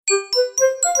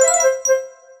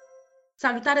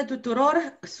Salutare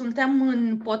tuturor! Suntem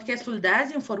în podcastul de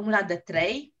azi, în formula de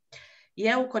 3.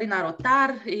 Eu, Corina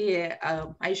Rotar,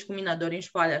 aici cu mine Dorin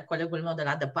Șpoală, colegul meu de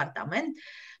la departament.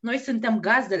 Noi suntem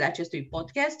gazdele acestui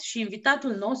podcast și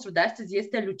invitatul nostru de astăzi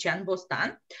este Lucian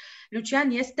Bostan.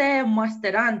 Lucian este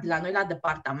masterand la noi la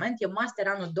departament, e master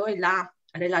anul 2 la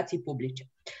relații publice.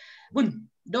 Bun,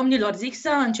 domnilor, zic să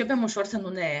începem ușor, să nu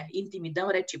ne intimidăm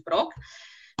reciproc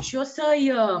și o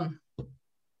să-i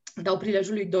dau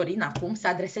prilejul lui Dorin acum să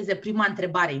adreseze prima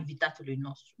întrebare invitatului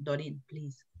nostru. Dorin,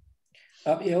 please.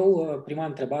 Eu, prima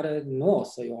întrebare, nu o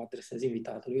să o adresez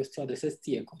invitatului, eu o să o adresez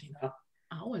ție, Corina.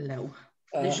 Aoleu,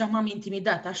 deja m-am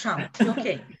intimidat, așa, e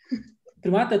ok.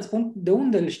 Prima dată îți spun de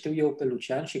unde îl știu eu pe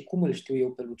Lucian și cum îl știu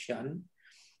eu pe Lucian.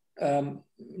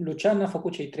 Lucian a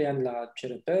făcut cei 3 ani la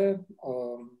CRP,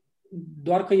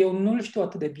 doar că eu nu îl știu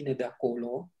atât de bine de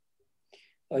acolo.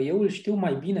 Eu îl știu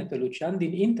mai bine pe Lucian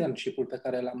din internship-ul pe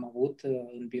care l-am avut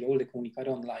în biroul de comunicare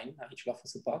online, aici la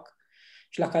FSPAC,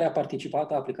 și la care a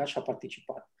participat, a aplicat și a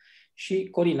participat. Și,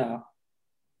 Corina,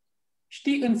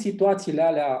 știi, în situațiile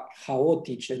alea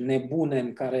haotice, nebune,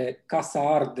 în care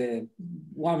casa arde,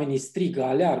 oamenii strigă,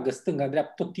 aleargă,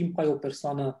 stânga-dreapta, tot timpul ai o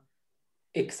persoană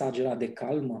exagerat de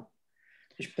calmă?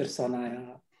 Deci persoana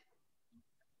aia...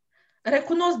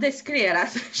 Recunosc descrierea,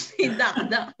 să știi,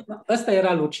 da. Ăsta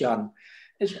era Lucian.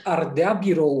 Deci ardea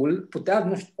biroul, putea,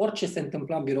 nu știu, orice se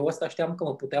întâmpla în biroul ăsta, știam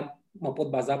că mă pot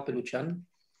baza pe Lucian,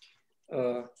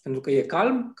 pentru că e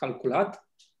calm, calculat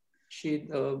și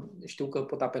știu că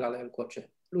pot apela la el cu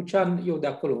orice. Lucian, eu de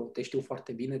acolo te știu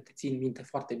foarte bine, te țin minte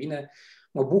foarte bine,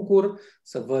 mă bucur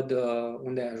să văd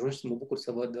unde ai ajuns, mă bucur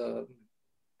să văd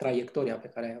traiectoria pe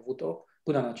care ai avut-o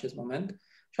până în acest moment.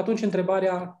 Și atunci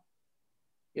întrebarea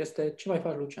este, ce mai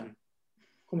faci, Lucian?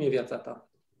 Cum e viața ta?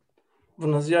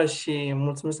 Bună ziua și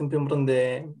mulțumesc în primul rând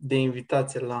de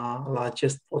invitație la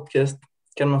acest podcast.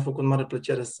 Chiar mi-a făcut mare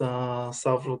plăcere să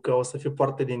aflu că o să fiu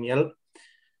parte din el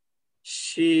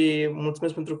și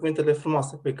mulțumesc pentru cuvintele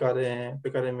frumoase pe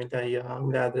care mi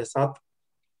le-ai adresat.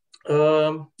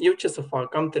 Eu ce să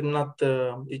fac? Am terminat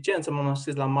licență, m-am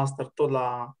înscris la master tot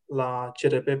la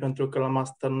CRP, pentru că la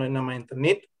master noi ne-am mai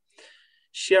întâlnit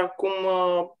și acum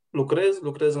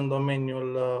lucrez în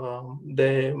domeniul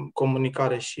de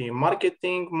comunicare și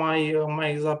marketing,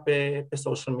 mai exact pe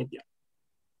social media.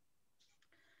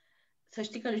 Să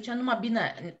știi că, Lucian, numai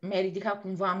bine mi-ai ridicat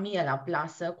cumva mie la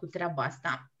plasă cu treaba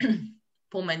asta,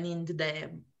 pomenind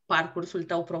de parcursul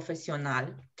tău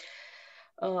profesional.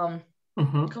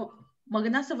 Că mă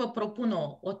gândeam să vă propun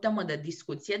o temă de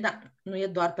discuție, dar nu e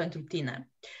doar pentru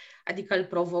tine. Adică îl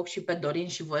provoc și pe Dorin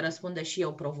și voi răspunde și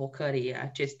eu provocării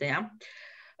acesteia.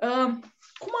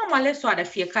 Cum am ales oare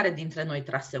fiecare dintre noi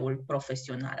traseul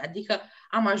profesional? Adică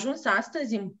am ajuns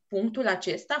astăzi în punctul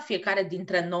acesta, fiecare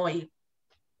dintre noi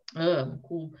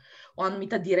cu o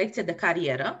anumită direcție de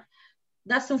carieră,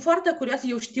 dar sunt foarte curioasă,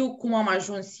 eu știu cum am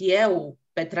ajuns eu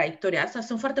pe traiectoria asta,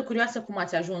 sunt foarte curioasă cum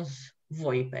ați ajuns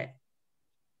voi pe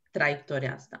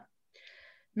traiectoria asta.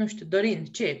 Nu știu, Dorin,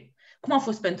 cum a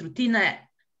fost pentru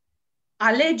tine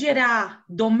alegerea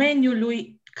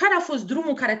domeniului? Care a fost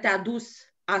drumul care te-a dus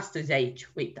astăzi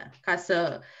aici? Uite, ca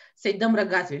să-i dăm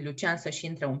răgaz lui Lucian să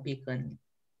intre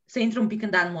un pic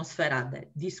în atmosfera de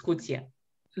discuție.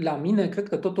 La mine, cred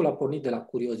că totul a pornit de la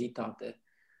curiozitate.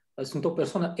 Sunt o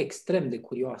persoană extrem de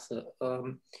curioasă.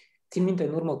 Țin minte,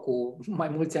 în urmă cu mai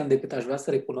mulți ani decât aș vrea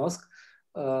să recunosc,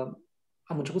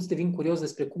 am început să devin curios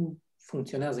despre cum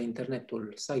funcționează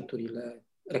internetul, site-urile,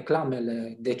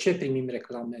 reclamele, de ce primim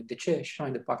reclame, de ce și așa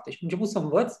mai departe. Și am început să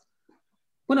învăț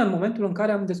până în momentul în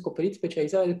care am descoperit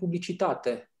specializarea de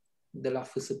publicitate de la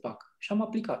FSPAC și am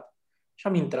aplicat. Și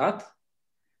am intrat,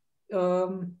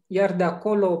 iar de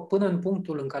acolo până în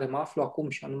punctul în care mă aflu acum,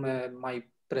 și anume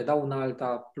mai predau în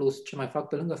alta plus ce mai fac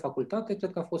pe lângă facultate,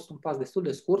 cred că a fost un pas destul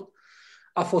de scurt.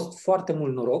 A fost foarte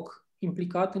mult noroc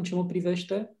implicat în ce mă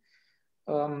privește.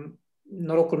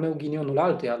 Norocul meu, ghinionul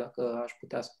altuia, dacă aș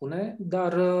putea spune,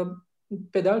 dar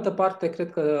pe de altă parte,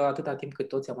 cred că atâta timp cât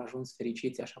toți am ajuns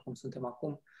fericiți așa cum suntem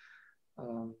acum,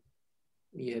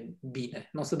 e bine.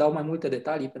 Nu o să dau mai multe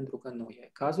detalii pentru că nu e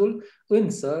cazul,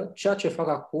 însă ceea ce fac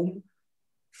acum,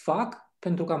 fac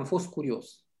pentru că am fost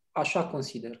curios. Așa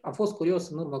consider. Am fost curios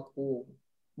în urmă cu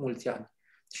mulți ani.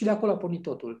 Și de acolo a pornit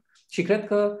totul. Și cred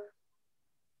că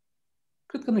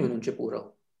nu e un început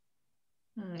rău.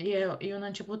 E un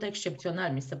început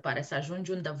excepțional, mi se pare, să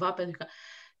ajungi undeva, pentru că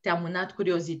te-a mânat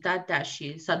curiozitatea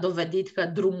și s-a dovedit că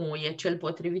drumul e cel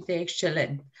potrivit, e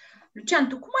excelent. Lucian,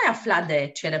 tu cum ai aflat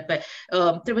de CRP?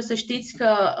 Trebuie să știți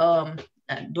că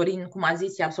Dorin, cum a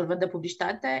zis, e absolvent de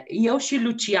publicitate. Eu și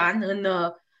Lucian, în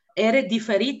ere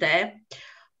diferite,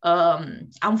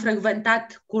 Am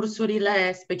frecventat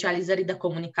cursurile specializării de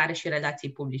comunicare și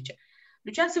relații publice.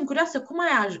 Lucian, sunt curioasă, cum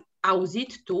ai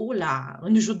auzit tu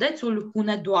în județul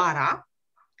Hunedoara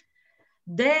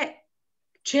de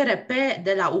CRP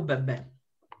de la UBB?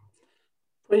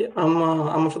 Păi am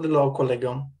aflat de la o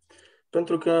colegă,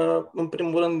 pentru că, în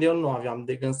primul rând, eu nu aveam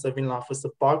de gând să vin la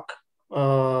FSPAC.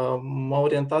 Mă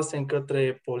orientasem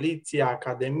către poliție,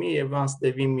 academie, vreau să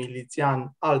devin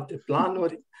milițian, alte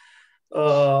planuri.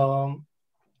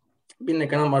 Bine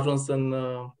că n-am ajuns în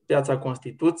Piața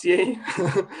Constituției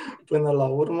până la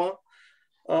urmă.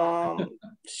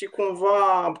 Și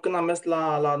cumva, când am mers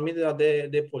la admiterea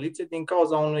de poliție, din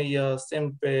cauza unui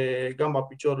semn pe gamba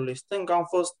piciorului stâng, am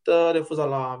fost refuzat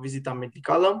la vizita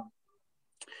medicală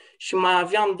și mai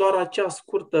aveam doar acea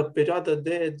scurtă perioadă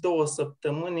de 2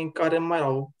 săptămâni în care mai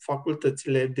erau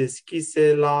facultățile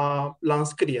deschise la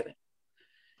înscriere.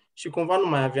 Și cumva nu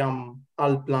mai aveam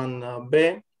alt plan B.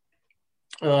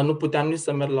 Nu puteam nici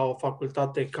să merg la o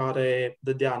facultate care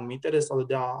dădea admitere sau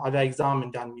avea examen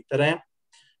de admitere.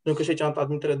 Nu că și aici am dat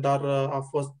admitere, dar a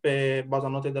fost pe baza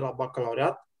notei de la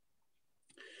bacalaureat.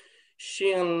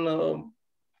 Și în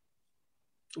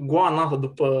goana asta,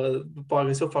 după a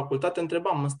găsi o facultate,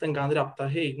 întrebam în stânga, în dreapta,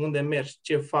 hei, unde mergi,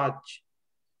 ce faci?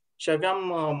 Și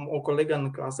aveam o colegă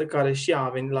în clasă care și ea a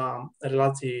venit la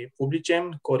relații publice,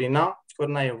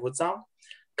 Corina Ievuța,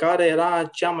 care era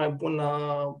cea mai bună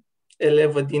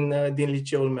elevă din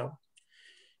liceul meu.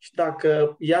 Și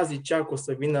dacă ea zicea că o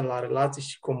să vină la relații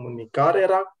și comunicare,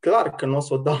 era clar că nu o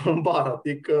să o dau în bar.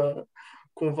 Adică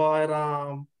cumva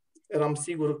eram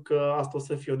sigur că asta o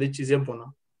să fie o decizie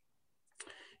bună.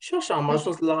 Și așa am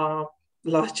ajuns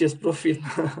la acest profil.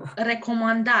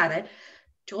 Recomandare.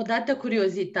 Odată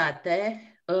curiozitate,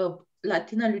 la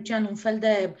tine, Lucian, un fel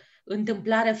de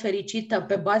întâmplare fericită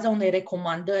pe baza unei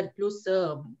recomandări plus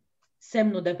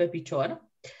semnul de pe picior.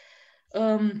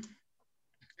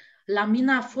 La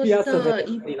mine a fost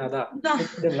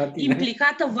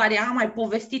implicată Varia, am mai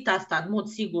povestit asta în mod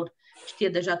sigur, știe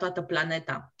deja toată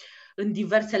planeta. În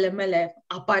diversele mele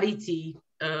apariții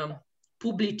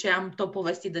publice am tot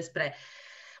povestit despre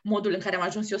modul în care am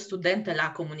ajuns eu studentă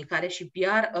la comunicare și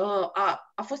PR.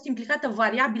 A fost implicată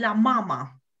variabila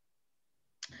mama.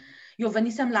 Eu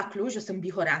venisem la Cluj, eu sunt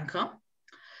bihoreancă,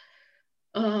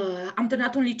 am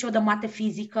terminat un liceu de mate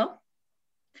fizică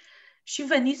și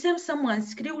venisem să mă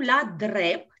înscriu la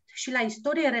drept și la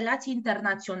istorie relații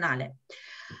internaționale.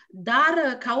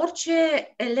 Dar, ca orice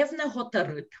elev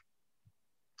nehotărât,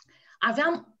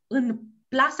 aveam în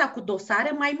plasa cu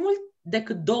dosare mai mult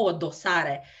decât 2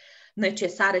 dosare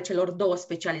necesare celor 2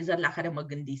 specializări la care mă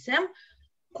gândisem,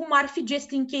 cum ar fi just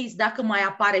in case, dacă mai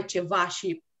apare ceva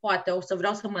și poate o să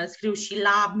vreau să mă înscriu și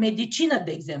la medicină,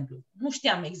 de exemplu. Nu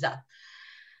știam exact.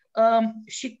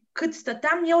 Și cât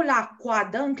stăteam eu la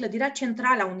coadă în clădirea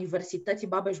centrală a Universității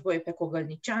Babeș-Bolyai pe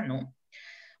Cogălnicianu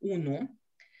 1,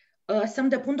 să-mi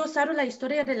depun dosarul la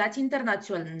istorie relații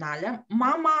internaționale,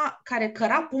 mama care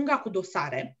căra punga cu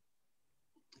dosare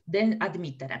de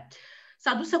admitere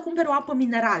s-a dus să cumpere o apă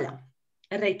minerală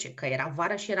rece, că era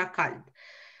vară și era cald.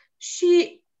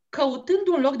 Și căutând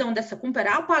un loc de unde să cumpere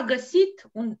apă, a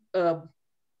găsit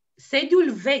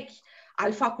sediul vechi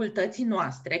al facultății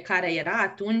noastre, care era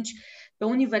atunci pe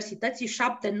Universității 7-9,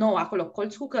 acolo,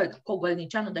 colț cu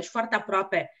Cogălnicianu, deci foarte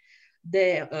aproape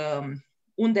de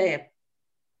unde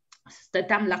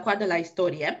stăteam la coadă la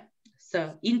istorie,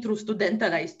 să intru studentă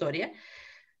la istorie,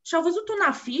 și a văzut un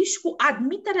afiș cu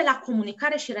admitere la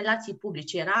comunicare și relații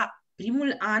publice. Era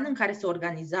primul an în care se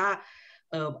organiza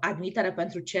admitere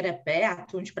pentru CRP,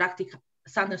 atunci, practic,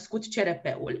 s-a născut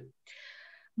CRP-ul.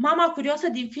 Mama curioasă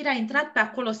din fire a intrat pe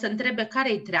acolo să întrebe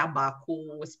care-i treaba cu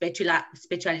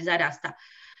specializarea asta.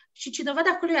 Și cineva de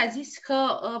acolo i-a zis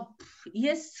că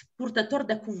ies purtător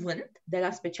de cuvânt de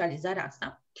la specializarea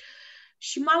asta.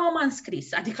 Și mama m-a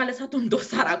înscris, adică a lăsat un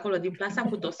dosar acolo din plasa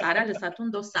cu dosare, a lăsat un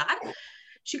dosar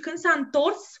și când s-a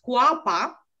întors cu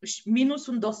apa, minus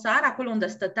un dosar, acolo unde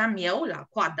stăteam eu, la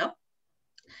coadă,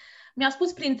 mi-a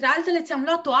spus, printre altele, ți-am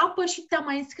luat o apă și te-am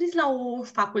mai înscris la o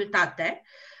facultate.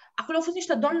 Acolo au fost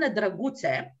niște doamne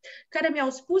drăguțe care mi-au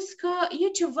spus că e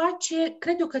ceva ce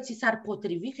cred eu că ți s-ar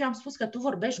potrivi, că eu am spus că tu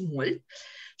vorbești mult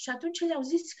și atunci le-au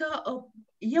zis că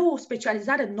e o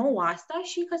specializare nouă asta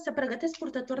și că se pregătesc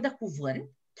purtător de cuvânt.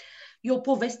 Eu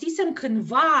povestisem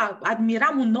cândva,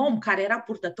 admiram un om care era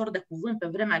purtător de cuvânt pe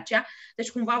vremea aceea,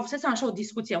 deci cumva avusesem așa o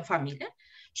discuție în familie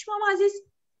și mama a zis,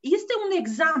 este un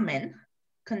examen,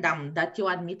 când am dat eu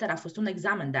admitere, a fost un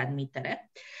examen de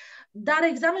admitere, dar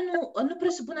examenul nu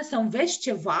presupune să înveți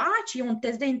ceva, ci e un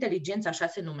test de inteligență, așa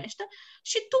se numește,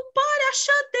 și tu pari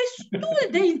așa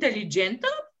destul de inteligentă,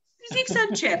 zic să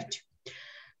încerci.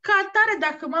 ca atare,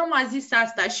 dacă mama a zis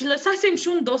asta și lăsasem și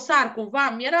un dosar cumva,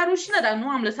 mi-era rușine, dar nu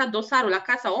am lăsat dosarul la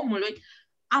casa omului,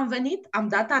 am venit, am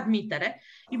dat admitere.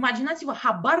 Imaginați-vă,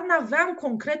 habar n-aveam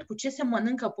concret cu ce se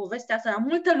mănâncă povestea asta, dar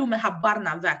multă lume habar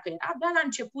n-avea, că era abia la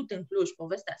început în Cluj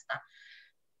povestea asta.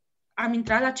 Am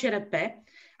intrat la CRP,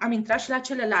 am intrat și la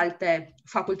celelalte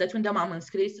facultăți unde m-am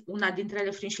înscris, una dintre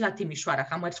ele fiind și la Timișoara,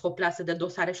 că am mers cu o plasă de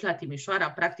dosare și la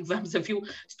Timișoara, practic voiam să fiu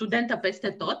studentă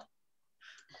peste tot.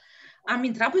 Am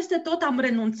intrat peste tot, am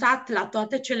renunțat la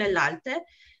toate celelalte,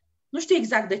 nu știu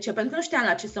exact de ce, pentru că nu știam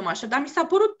la ce să mă aștept, dar mi s-a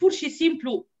părut pur și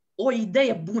simplu o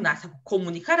idee bună asta cu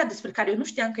comunicarea despre care eu nu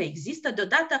știam că există,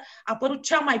 deodată a apărut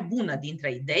cea mai bună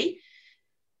dintre idei.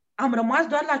 Am rămas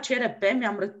doar la CRP,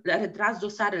 mi-am retras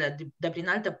dosarele de prin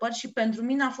alte părți și pentru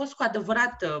mine a fost cu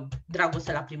adevărat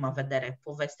dragoste la prima vedere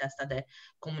povestea asta de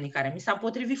comunicare. Mi s-a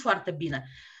potrivit foarte bine,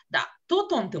 dar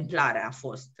tot o întâmplare a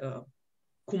fost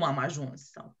cum am ajuns,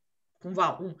 sau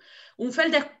cumva un fel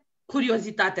de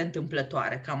curiozitate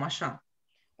întâmplătoare, cam așa.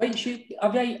 Păi și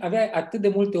aveai atât de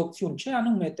multe opțiuni. Ce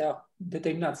anume te-a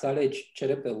determinat să alegi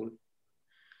CRP-ul?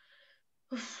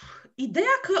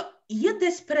 Ideea că e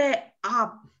despre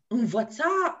a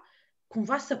învăța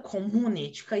cumva să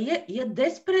comunici, că e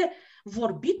despre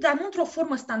vorbit, dar nu într-o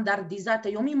formă standardizată.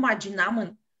 Eu îmi imaginam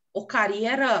în o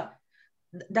carieră,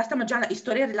 de asta mergeam la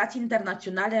istorie, relații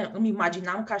internaționale, îmi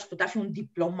imaginam că aș putea fi un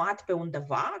diplomat pe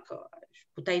undeva, că aș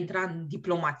putea intra în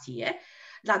diplomație.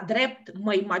 La drept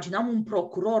mă imaginam un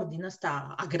procuror din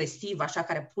ăsta agresiv, așa,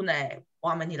 care pune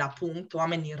oamenii la punct,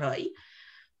 oamenii răi.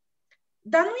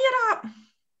 Dar nu era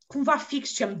cumva fix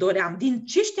ce-mi doream. Din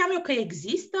ce știam eu că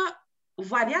există,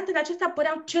 variantele acestea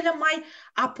păreau cele mai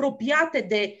apropiate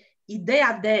de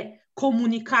ideea de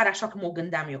comunicare, așa cum o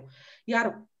gândeam eu.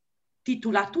 Iar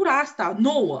titulatura asta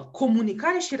nouă,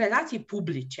 comunicare și relații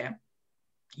publice,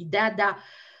 ideea de a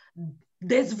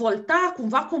dezvolta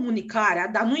cumva comunicarea,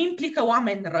 dar nu implică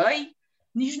oameni răi,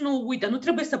 nici nu, uite, nu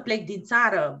trebuie să plec din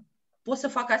țară, pot să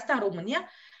fac asta în România,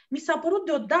 mi s-a părut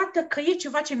deodată că e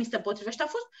ceva ce mi se potrivește. A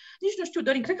fost, nici nu știu,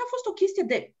 Dorin, cred că a fost o chestie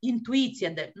de intuiție,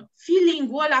 de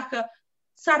feeling-ul ăla că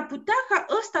s-ar putea ca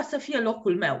ăsta să fie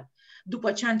locul meu.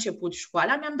 După ce a început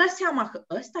școala, mi-am dat seama că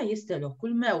ăsta este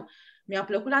locul meu. Mi-a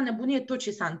plăcut la nebunie tot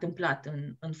ce s-a întâmplat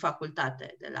în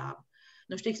facultate, de la,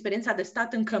 nu știu, experiența de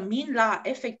stat în cămin la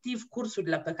efectiv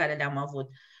cursurile pe care le-am avut.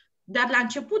 Dar la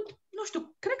început, nu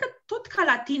știu, cred că tot ca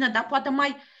la tine, dar poate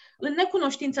mai în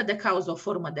necunoștință de cauză, o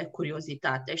formă de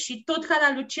curiozitate. Și tot ca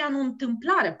la Lucian, o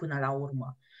întâmplare până la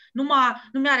urmă. Nu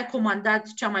mi-a recomandat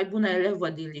cea mai bună elevă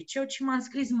din liceu, ci m-a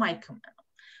înscris maică-mea.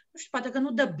 Nu știu, poate că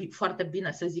nu dă foarte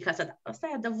bine să zic asta, dar asta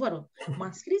e adevărul. M-a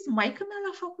înscris maică-mea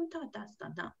la facultatea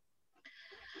asta, da.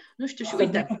 Nu știu, și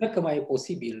uite. Nu cred că mai e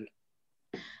posibil.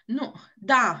 Nu,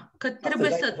 da, că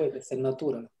trebuie să... de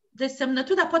semnătură. De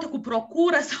semnătură, dar poate cu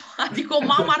procură, sau, adică o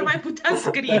mamă ar mai putea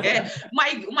scrie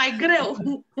mai greu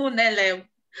un elev.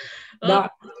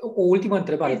 Da, o ultimă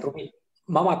întrebare, promit.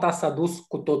 Mama ta s-a dus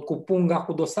cu punga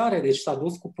cu dosare? Deci s-a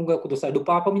dus cu punga cu dosare.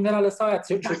 După apă minerală sau aia?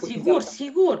 Da,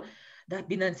 sigur. Dar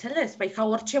bineînțeles, păi ca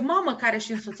orice mamă care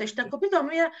își însoțește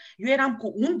copilul, eu eram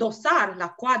cu un dosar la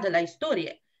coadă la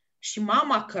istorie și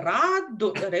mama căra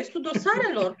restul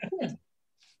dosarelor. Cum?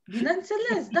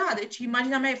 Bineînțeles, da. Deci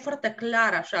imaginea mea e foarte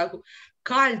clară, așa, cu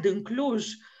cald în Cluj,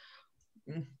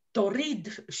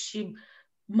 torid și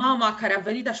mama care a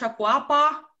venit așa cu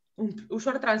apa,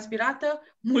 ușor transpirată,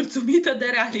 mulțumită de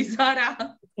realizarea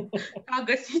că a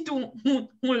găsit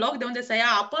un loc de unde să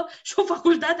ia apă și o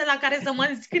facultate la care să mă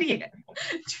înscrie.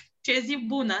 Ce zi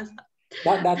bună asta!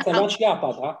 Da, dar ți-a luat și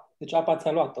apa, da? Deci apa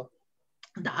ți-a luat-o.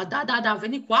 Da, a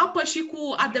venit cu apă și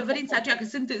cu adeverința aceea că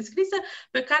sunt înscrisă,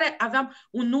 pe care aveam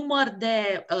un număr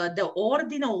de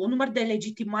ordine, un număr de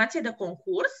legitimație de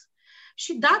concurs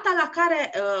și data la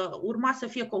care urma să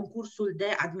fie concursul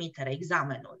de admitere,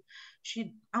 examenul.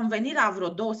 Și am venit la vreo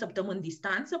 2 săptămâni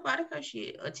distanță, pare că,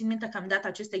 și țin minte că am dat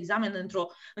acest examen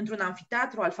într-un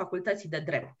amfiteatru al Facultății de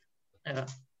Drept.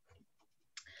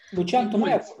 Lucian, tu nu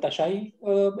ai avut așa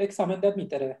examen de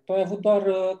admitere. Tu ai avut doar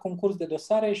concurs de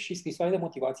dosare și scrisoare de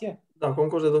motivație? Da,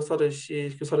 concurs de dosare și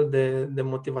scrisoare de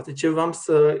motivație. Ce vreau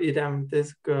să îi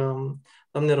reamintesc,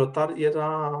 doamne Rotar,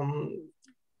 era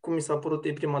cum mi s-a părut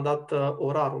ei prima dată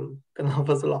orarul când am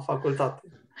văzut la facultate.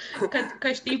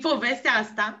 Că știi povestea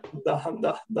asta? Da.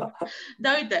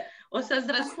 Da, uite, o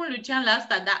să-ți răspund, Lucian, la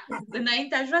asta, dar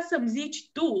înainte aș vrea să-mi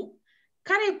zici tu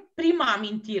care e prima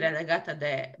amintire legată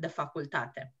de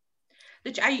facultate.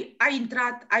 Deci ai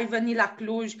intrat, ai venit la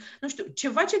Cluj, nu știu,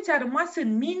 ceva ce ți-a rămas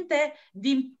în minte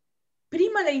din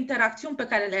primele interacțiuni pe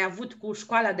care le-ai avut cu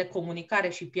școala de comunicare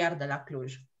și PR de la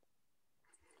Cluj.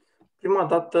 Prima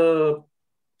dată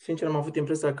sincer, am avut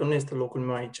impresia că nu este locul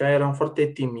meu aici. Eram foarte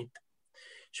timid.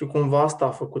 Și cumva asta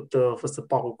a făcut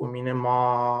FSPAC-ul cu mine,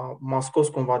 m-a scos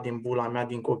cumva din bula mea,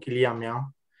 din cochilia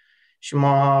mea și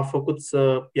m-a făcut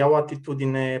să iau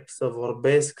atitudine, să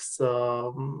vorbesc,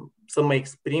 să mă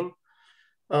exprim.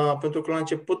 Pentru că la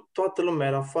început toată lumea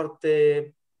era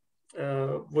foarte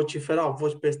vocifera,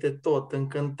 voci peste tot,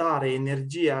 încântare,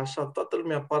 energie, așa, toată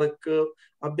lumea pare că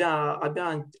abia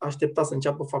aștepta să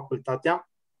înceapă facultatea,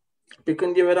 pe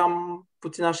când eu eram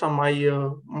puțin așa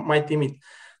mai timid.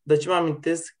 Dar ce mă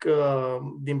amintesc că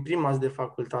din prima zi de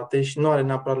facultate, și nu are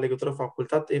neapărat legătură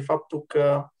facultate, e faptul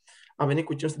că am venit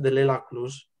cu 500 de lei la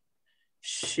Cluj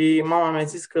și mama mi-a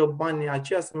zis că banii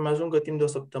aceia să-mi ajungă timp de o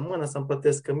săptămână, să-mi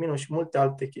plătesc căminul și multe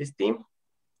alte chestii.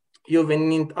 Eu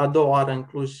venind a doua oară în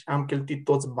Cluj, am cheltuit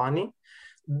toți banii.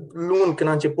 Luni, când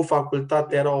a început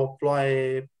facultatea, era o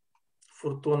ploaie,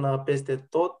 furtună peste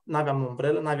tot, n-aveam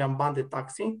umbrelă, n-aveam bani de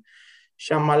taxi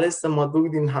și am ales să mă duc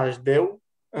din HD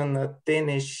în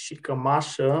tenis și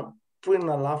cămașă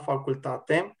până la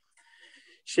facultate.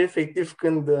 Și efectiv,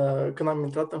 când am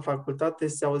intrat în facultate,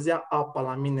 se auzea apa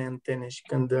la mine în tenis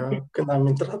când am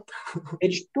intrat.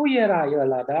 Deci tu erai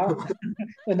ăla, da?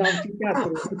 În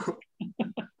amfiteatru.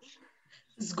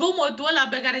 Zgomotul ăla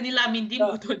pe care ni-l amintim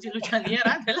cu toții, Lucian,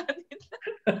 era de la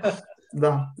tine.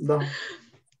 Da.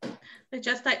 Deci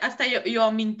asta e o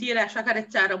amintire așa care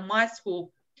ți-a rămas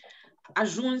cu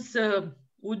ajuns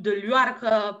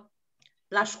udălioarcă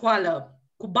la școală,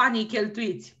 cu banii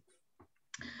cheltuiți.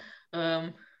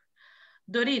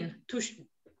 Dorin, tu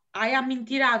ai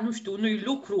amintirea, nu știu, unui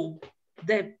lucru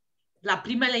de la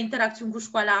primele interacțiuni cu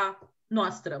școala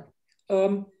noastră?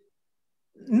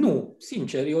 Nu,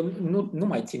 sincer, eu nu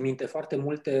mai țin minte foarte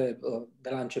multe de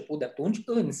la început de atunci,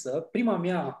 însă prima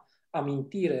mea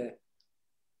amintire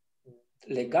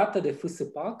legată de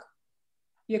FSPAC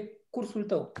e cursul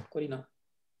tău, Corina.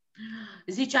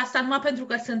 Zici asta numai pentru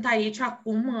că sunt aici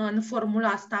acum, în formula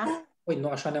asta? Păi nu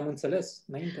așa ne-am înțeles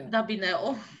înainte? Da, bine,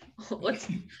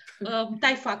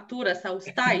 dai factură sau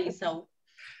stai sau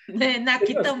ne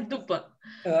achităm după.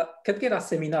 Cred că era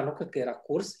seminar, nu cred că era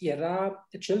curs. Era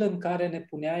cel în care ne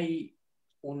puneai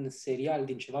un serial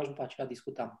din ceva și după aceea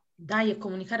discutam. Da, e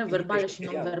comunicare verbală și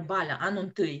non-verbală, anul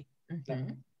întâi. Da.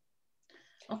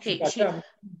 Ok. Și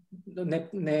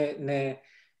ne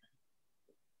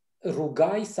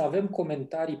rugai să avem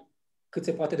comentarii cât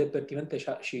se poate de pertinente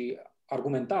și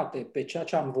argumentate pe ceea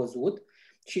ce am văzut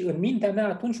și în mintea mea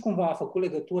atunci cumva s-a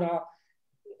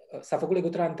făcut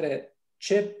legătura între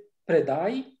ce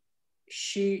predai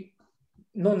și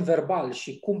non-verbal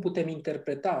și cum putem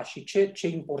interpreta și ce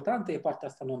importantă e partea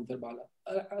asta non-verbală.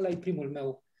 Ăla e primul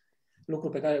meu lucru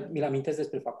pe care mi-l amintesc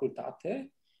despre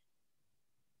facultate.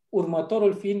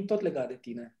 Următorul fiind tot legat de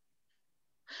tine.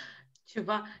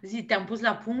 Ceva, te-am pus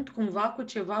la punct cumva cu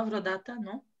ceva vreodată,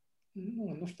 nu?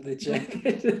 Nu știu de ce.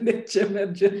 De ce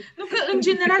merge? Nu, că în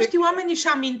general știi, oamenii își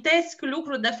amintesc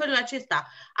lucruri de felul acesta.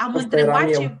 Am întrebat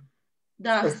ce...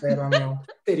 Da. Asta era meu.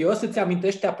 Serios, îți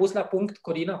amintești, te-a pus la punct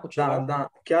Corina cu ceva? Da.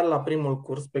 Chiar la primul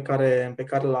curs pe care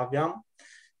îl aveam,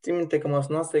 țin minte că mă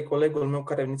sunase colegul meu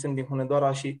care venisem din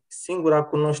Hunedoara și singura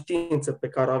cunoștință pe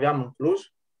care o aveam în Cluj,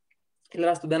 el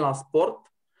era student la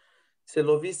sport, se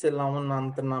lovise la un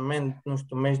antrenament, nu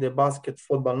știu, meci de basket,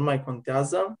 fotbal, nu mai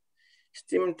contează. Și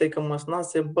țin minte că mă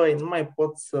sunase, băi, nu mai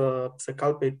pot să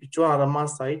calc pe picior, am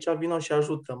rămas aici, vino și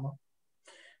ajută-mă.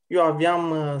 Eu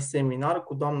aveam seminar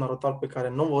cu doamna Rotar pe care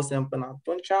nu o văzusem până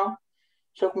atunci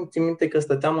și acum țin minte că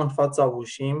stăteam în fața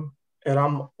ușii,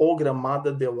 eram o grămadă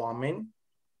de oameni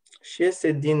și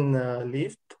iese din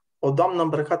lift o doamnă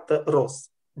îmbrăcată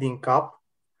roz, din cap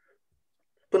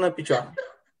până picioare.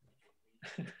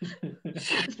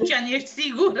 Lucian, ești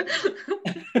sigur?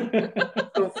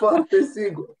 Sunt foarte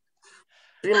sigur.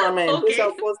 Prima mea impresie a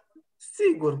fost,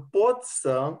 sigur,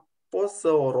 pot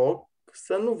să o rog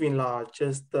să nu vin la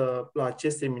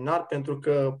acest seminar pentru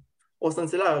că o să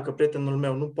înțeleagă că prietenul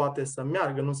meu nu poate să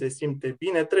meargă, nu se simte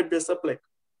bine, trebuie să plec.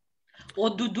 O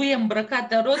duduie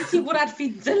îmbrăcată în roz, sigur ar fi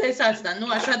înțeles asta, nu?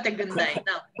 Așa te gândeai,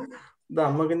 da. Da,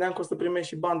 mă gândeam că o să primești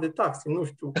și bani de taxi, nu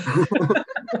știu.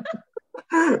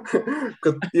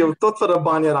 Că eu tot fără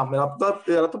bani eram,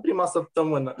 era tot prima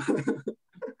săptămână.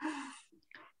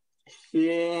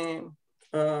 Și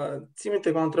țin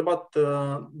minte că m-am întrebat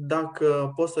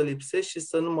dacă pot să lipsesc și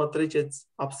să nu mă treceți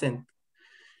absent.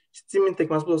 Și țin minte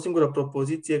că mi-a spus o singură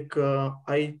propoziție că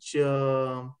aici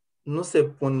nu se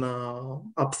pun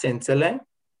absențele,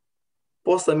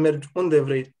 poți să mergi unde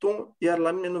vrei tu, iar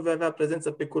la mine nu vei avea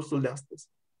prezență pe cursul de astăzi.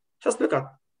 Și ați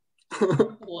plecat.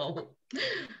 Wow.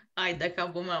 Ai de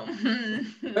capul meu.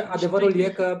 Adevărul e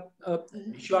că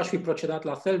și eu aș fi procedat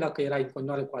la fel dacă erai în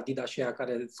continuare cu Adidas și aia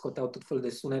care scoteau tot felul de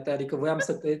sunete, adică voiam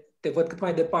să te văd cât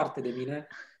mai departe de mine,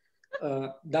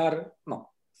 dar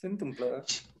nu, se întâmplă.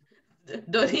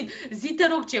 Dorin, zi te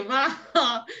rog ceva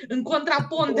în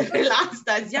contrapondere la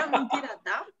asta, zi amintirea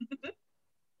ta.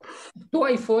 Tu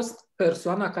ai fost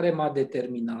persoana care m-a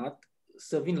determinat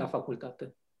să vin la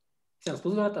facultate. Ți-am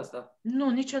spus vreodată asta? Nu,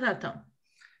 niciodată.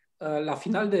 La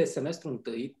final de semestru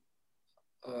întâi,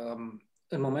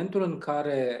 în momentul în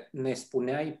care ne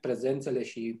spuneai prezențele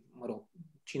și, mă rog,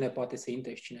 cine poate să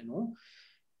intre și cine nu,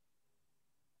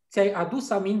 ți-ai adus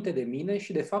aminte de mine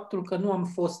și de faptul că nu am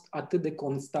fost atât de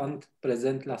constant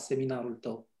prezent la seminarul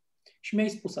tău. Și mi-ai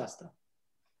spus asta.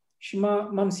 Și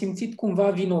m-am simțit cumva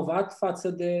vinovat față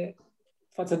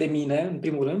de mine, în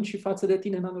primul rând, și față de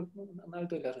tine în al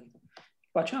doilea rând.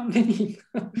 După aceea am venit.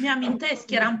 Mi-amintesc,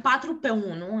 eram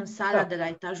 4-1 în sala de la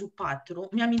etajul 4.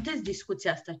 Mi-amintesc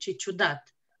discuția asta, ce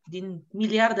ciudat. Din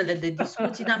miliardele de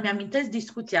discuții, dar mi-amintesc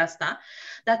discuția asta.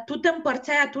 Dar tu te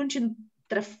împărțeai atunci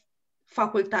între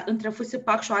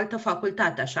FSPAC și o altă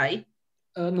facultate, așa-i?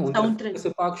 Nu, între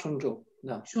FSPAC și un job.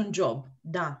 Da. Și un job,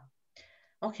 da.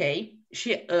 Ok.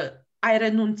 Și ai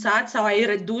renunțat sau ai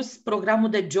redus programul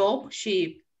de job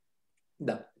și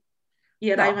da.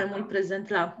 Erai mai mult prezent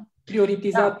la...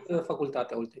 Prioritizat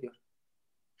facultatea ulterior.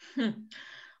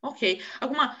 Ok.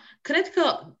 Acum, cred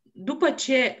că după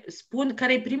ce spun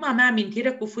care e prima mea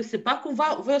amintire cu FSPAC,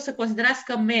 cumva voi o să considerați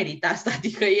că merită asta,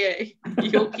 adică e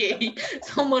ok.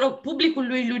 Sau, mă rog, publicul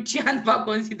lui Lucian va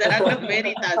considera că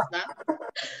merită asta.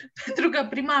 Pentru că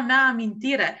prima mea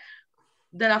amintire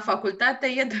de la facultate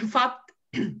e, de fapt,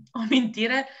 o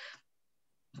amintire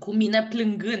cu mine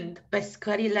plângând pe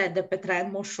scările de pe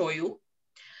Traian Moșoiu.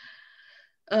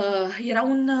 Era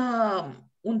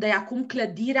unde e acum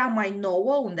clădirea mai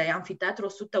nouă, unde e Amfiteatru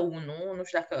 101, nu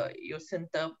știu dacă eu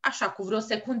sunt așa, cu vreo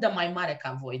secundă mai mare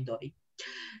ca voi doi.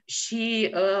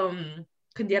 Și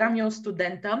când eram eu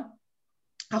studentă,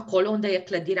 acolo unde e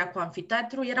clădirea cu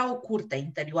amfiteatru, era o curte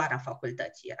interioară a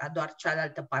facultății, era doar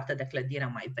cealaltă parte de clădire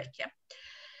mai veche.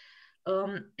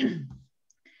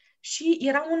 Și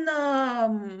era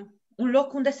un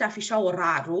loc unde se afișa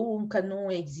orarul, încă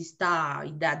nu exista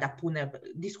ideea de a pune...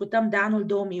 Discutăm de anul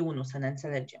 2001, să ne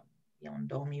înțelegem. Eu în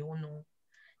 2001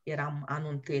 eram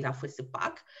anul întâi la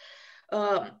FSPAC.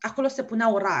 Acolo se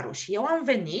punea orarul și eu am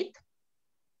venit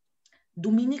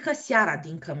duminică seara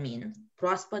din cămin,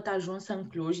 proaspăt ajunsă în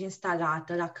Cluj,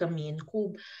 instalată la cămin,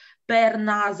 cu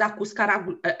perna,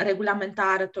 zacusca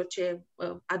regulamentară, tot ce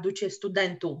aduce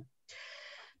studentul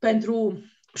pentru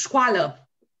școală,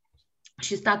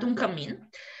 și stat în cămin,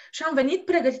 și am venit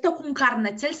pregătită cu un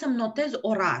carnețel să-mi notez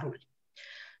orarul.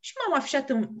 Și m-am afișat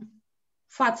în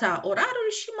fața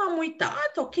orarului și m-am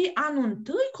uitat, ok, anul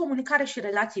întâi, comunicare și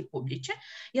relații publice,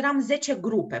 eram 10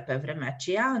 grupe pe vremea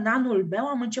aceea, în anul meu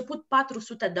am început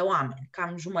 400 de oameni,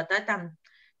 cam jumătate am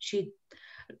și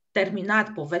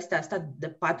terminat povestea asta de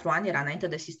 4 ani, era înainte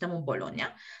de sistemul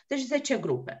Bologna, deci 10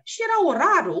 grupe. Și era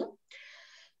orarul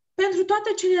pentru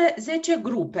toate cele 10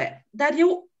 grupe, dar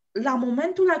eu la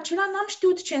momentul acela n-am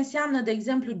știut ce înseamnă, de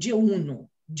exemplu, G1,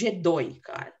 G2,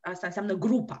 că asta înseamnă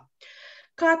grupa.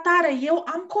 Ca atare, eu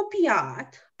am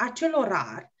copiat acel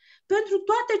orar pentru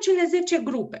toate cele 10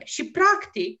 grupe și,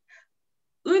 practic,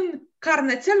 în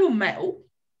carnețelul meu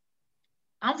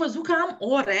am văzut că am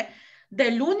ore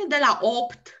de luni de la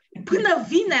 8 până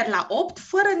vineri la 8,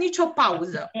 fără nicio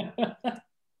pauză.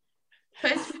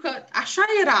 Pentru că așa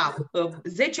era,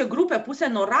 10 grupe puse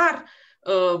în orar,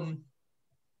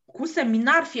 cu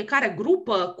seminar fiecare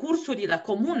grupă, cursurile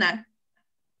comune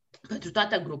pentru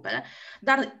toate grupele,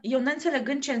 dar eu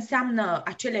neînțelegând ce înseamnă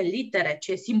acele litere,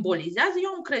 ce simbolizează, eu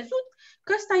am crezut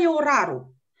că ăsta e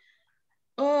orarul.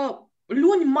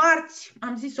 Luni, marți,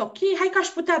 am zis ok, hai că aș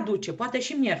putea duce, poate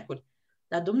și miercuri.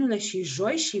 Dar, domnule, și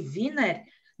joi și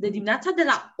vineri, de dimineața de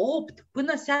la 8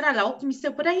 până seara la 8, mi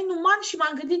se părea inuman și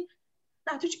m-am gândit,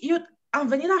 da, atunci eu am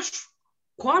venit la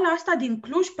școala asta din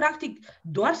Cluj, practic,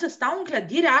 doar să stau în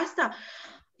clădirea asta.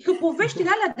 Că poveștile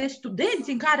alea de studenți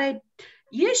în care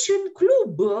ieși în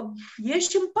club,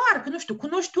 ieși în parc, nu știu,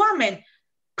 cunoști oameni.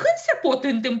 Când se pot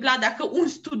întâmpla dacă un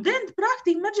student,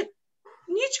 practic, merge...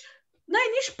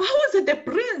 N-ai nici pauză de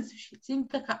prânz. Și țin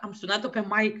că am sunat-o pe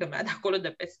maică-mea de acolo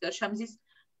de pe scări și am zis,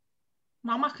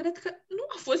 mama, cred că nu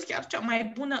a fost chiar cea mai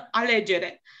bună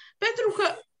alegere. Pentru că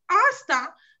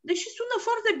asta, deși sună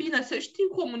foarte bine să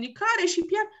știi comunicare și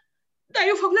PR, dar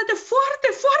e o facultate foarte,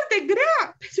 foarte grea.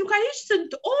 Pentru că aici sunt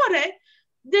ore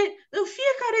în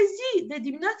fiecare zi, de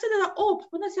dimineața de la 8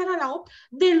 până seara la 8,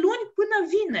 de luni până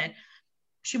vineri.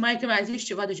 Și maică mi-a zis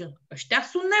ceva de genul, ăștia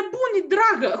sunt nebuni,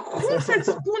 dragă, cum să-ți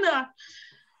spună?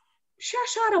 Și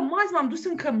așa a rămas, m-am dus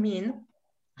în cămin,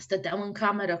 stăteam în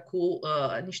cameră cu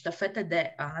niște fete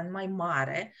de an mai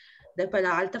mare, de pe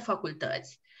la alte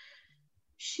facultăți,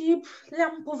 și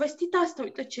le-am povestit asta,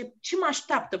 uite ce mă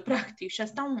așteaptă, practic. Și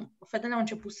asta fetele au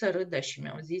început să râdă și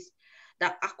mi-au zis,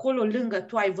 dar acolo lângă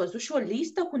tu ai văzut și o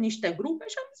listă cu niște grupe?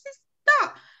 Și am zis,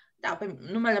 da, pe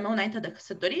numele meu înainte de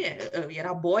căsătorie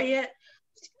era Boie.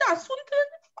 Zic, da, sunt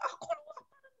acolo,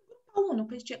 grupa 1.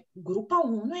 Păi zice, grupa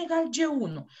 1 egal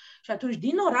G1. Și atunci,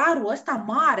 din orarul ăsta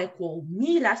mare, cu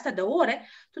miile astea de ore,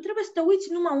 tu trebuie să te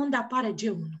uiți numai unde apare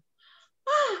G1.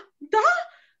 Da?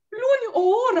 Luni, o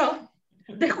oră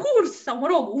de curs, sau mă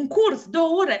rog, un curs, 2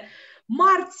 ore,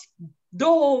 marți, 2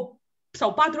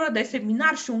 sau 4 ore de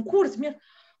seminar și un curs.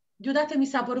 Deodată mi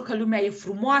s-a părut că lumea e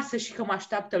frumoasă și că mă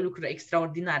așteaptă lucruri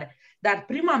extraordinare. Dar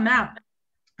prima mea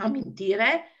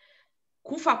amintire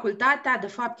cu facultatea, de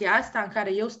fapt, e asta în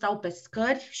care eu stau pe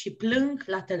scări și plâng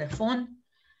la telefon,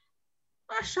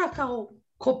 așa ca o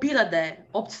copilă de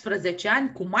 18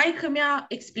 ani, cu maică-mea,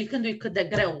 explicându-i cât de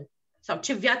greu sau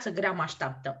ce viață grea mă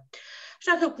așteaptă.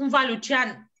 Așa că cumva,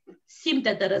 Lucian,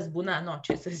 simte-te răzbunat, nu,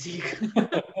 ce să zic.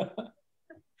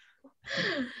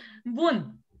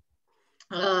 Bun.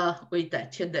 Uite,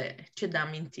 ce de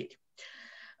amintiri.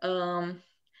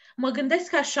 Mă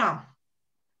gândesc așa,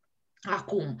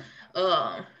 acum,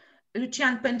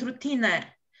 Lucian, pentru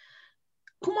tine,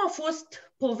 cum a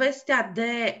fost povestea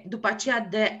după aceea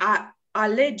de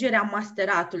alegerea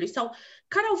masteratului? Sau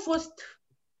care au fost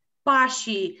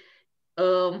pașii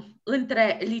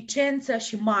între licență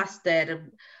și master?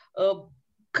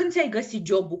 Când ți-ai găsit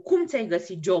jobul? Cum ți-ai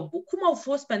găsit jobul? Cum au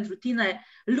fost pentru tine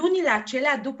lunile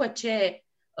acelea după ce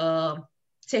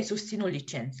ți-ai susținut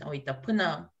licența? Uite,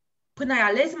 până ai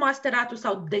ales masteratul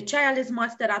sau de ce ai ales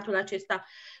masteratul acesta?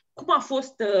 Cum a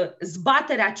fost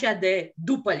zbaterea aceea de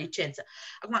după licență?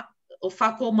 Acum,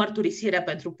 fac o mărturisire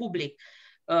pentru public.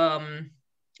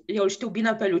 Eu îl știu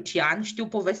bine pe Lucian, știu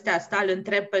povestea asta, îl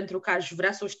întreb pentru că aș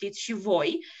vrea să o știți și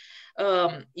voi.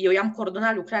 Eu i-am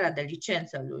coordonat lucrarea de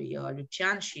licență lui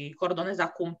Lucian și coordonez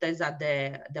acum teza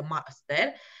de master.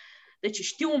 Deci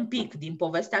știu un pic din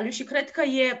povestea lui și cred că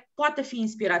poate fi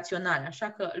inspirațională.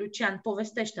 Așa că, Lucian,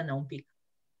 povestește-ne un pic.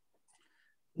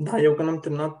 Da, eu când am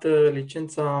terminat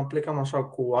licența plecam așa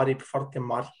cu aripi foarte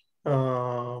mari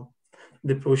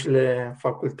de pe ușile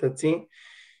facultății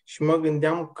și mă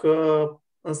gândeam că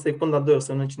în secunda 2 o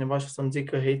să vină cineva și să-mi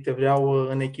zică, hei, te vreau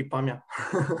în echipa mea.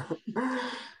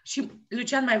 Și,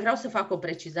 Lucian, mai vreau să fac o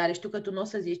precizare. Știu că tu nu o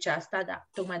să zici asta, dar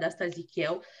tocmai de asta zic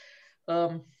eu.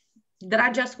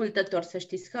 Dragi ascultători, să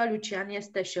știți că Lucian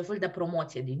este șeful de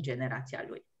promoție din generația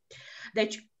lui.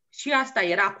 Deci, și asta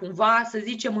era cumva, să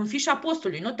zicem, în fișa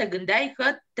postului. Nu te gândeai că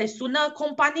te sună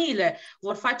companiile,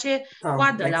 vor face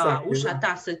coadă la ușa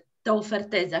ta să te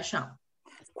oferteze așa.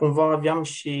 Cumva aveam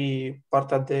și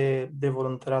partea de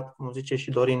voluntariat, cum zice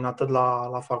și Dorin, atât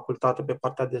la facultate, pe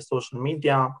partea de social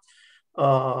media,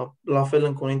 la fel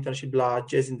încă un internship la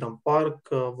Jazz in the Park,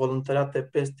 voluntariate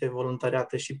peste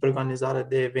voluntariate și pe organizare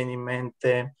de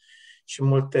evenimente și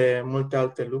multe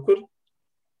alte lucruri,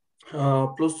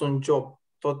 plus un job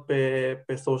tot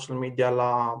pe social media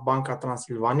la Banca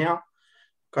Transilvania,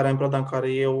 care în perioada în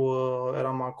care eu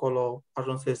eram acolo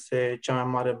ajunsese cea mai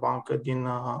mare bancă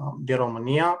din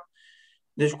România.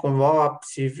 Deci cumva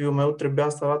CV-ul meu trebuia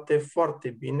să arate foarte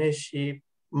bine și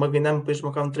mă gândeam că nici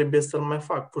măcar nu trebuie să-l mai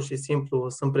fac. Pur și simplu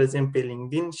sunt prezent pe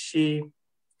LinkedIn și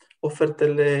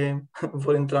ofertele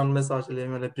vor intra în mesajele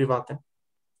mele private.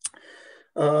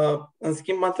 În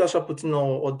schimb, am așa puțin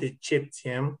o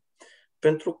decepție,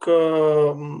 pentru că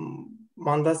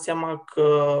m-am dat seama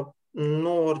că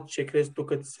nu orice crezi tu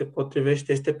că ți se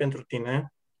potrivește este pentru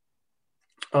tine.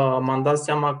 M-am dat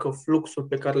seama că fluxul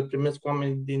pe care îl primesc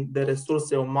oamenii de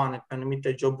resurse umane pe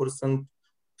anumite joburi sunt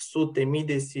sute, mii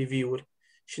de CV-uri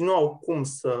și nu au cum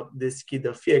să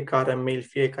deschidă fiecare mail,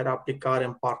 fiecare aplicare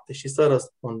în parte și să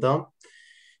răspundă.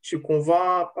 Și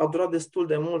cumva a durat destul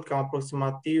de mult, cam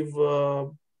aproximativ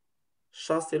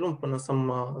 6 luni până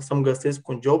să-mi găsesc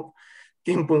un job,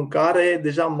 timp în care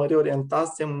deja mă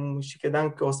reorientasem și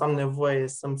credeam că o să am nevoie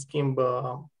să-mi schimb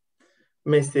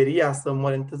meseria, să mă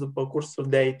orientez după cursuri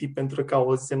de IT, pentru că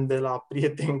auzisem de la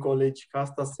prieteni, colegi că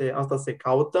asta se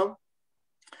caută.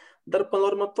 Dar până la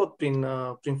urmă tot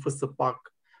prin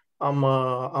FSPAC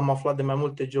am aflat de mai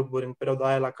multe joburi în perioada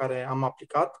aia la care am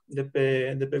aplicat, de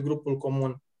pe grupul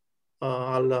comun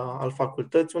al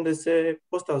facultății, unde se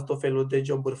postează tot felul de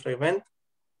joburi frecvent.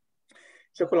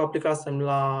 Și acolo aplicasem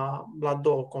la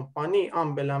 2 companii,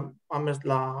 ambele am mers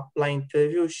la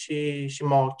interviu și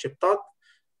m-au acceptat.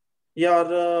 Iar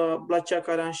la cea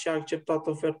care am și acceptat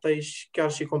oferta e și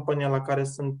chiar și compania la care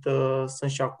sunt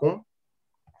și acum.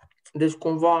 Deci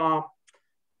cumva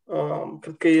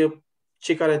cred că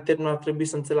cei care termină ar trebui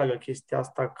să înțeleagă chestia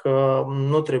asta, că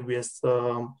nu trebuie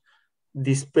să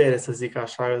dispere, să zic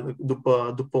așa,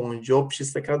 după un job și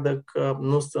să creadă că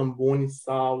nu sunt buni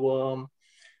sau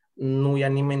nu ia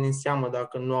nimeni în seamă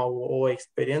dacă nu au o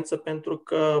experiență, pentru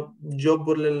că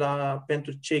joburile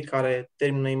pentru cei care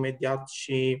termină imediat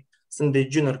și sunt de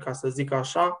junior, ca să zic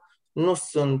așa, nu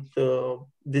sunt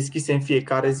deschise în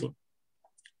fiecare zi.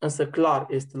 Însă clar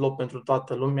este loc pentru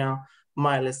toată lumea,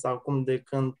 mai ales acum de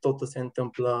când totul se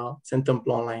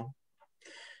întâmplă online.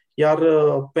 Iar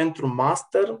pentru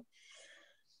master,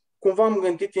 cumva am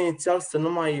gândit inițial să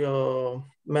nu mai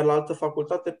merg la altă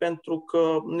facultate pentru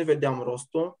că nu vedeam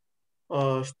rostul.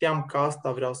 Știam că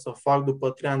asta vreau să fac.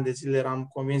 După 3 ani de zile eram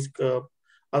convins că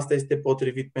asta este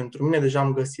potrivit pentru mine. Deja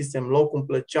am găsisem loc, îmi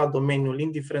plăcea domeniul,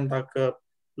 indiferent dacă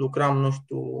lucram, nu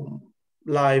știu,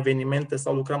 la evenimente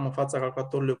sau lucram în fața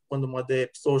calculatorului ocupându-mă de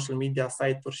social media,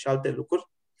 site-uri și alte lucruri.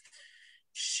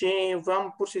 Și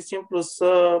voiam pur și simplu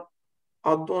să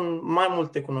adun mai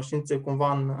multe cunoștințe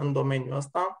cumva în domeniul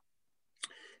ăsta.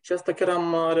 Și asta chiar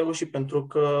am reușit, pentru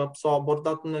că s-au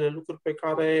abordat unele lucruri pe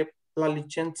care la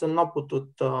licență n-au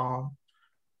putut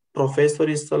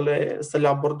profesorii să le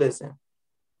abordeze.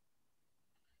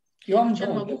 Eu am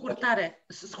mă bucur tare.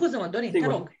 Scuză-mă, Dorin, te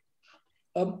rog.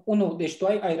 Unu, deci tu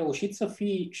ai reușit să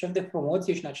fii șef de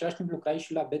promoție și în același timp lucrai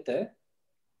și la BT?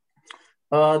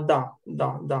 Da.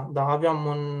 Aveam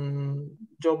un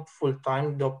job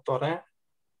full-time de 8 ore.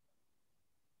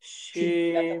 Și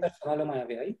viața personală mai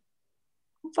aveai?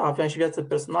 Da, aveam și viață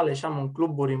personală, ieșeam în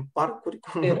cluburi, în parcuri.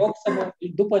 Te rog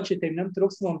după ce terminăm, te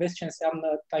rog să mă înveți ce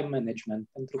înseamnă time management,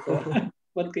 pentru că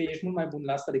văd că ești mult mai bun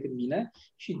la asta decât mine.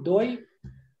 Și 2...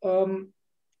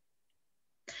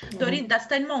 Dorin, dar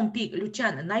stai numai un pic,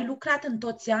 Lucian, n-ai lucrat în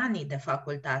toți anii de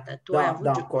facultate. Tu ai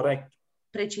avut corect.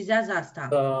 Precizează asta.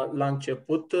 La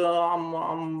început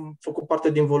am făcut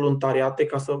parte din voluntariate,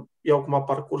 ca să iau cumva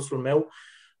parcursul meu,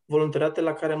 voluntariate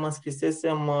la care mă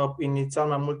înscrisesem inițial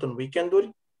mai mult în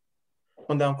weekenduri,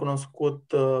 unde am cunoscut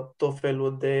tot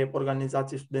felul de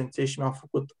organizații studențești și mi-am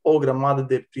făcut o grămadă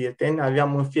de prieteni.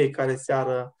 Aveam în fiecare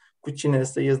seară cu cine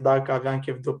să ies dacă aveam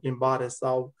chef de o plimbare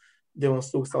sau de un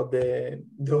suc sau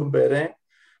de o bere.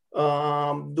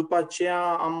 După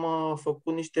aceea am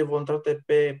făcut niște voluntariate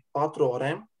pe 4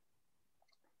 ore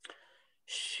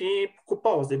și cu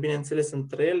pauze, bineînțeles,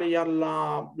 între ele, iar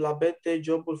la BT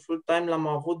jobul full-time l-am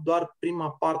avut doar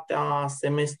prima parte a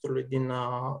semestrului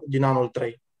din anul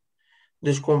 3.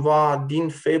 Deci cumva din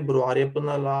februarie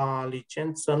până la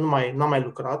licență n-am mai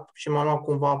lucrat și m-am luat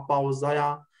cumva pauza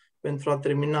aia pentru a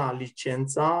termina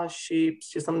licența și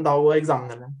să-mi dau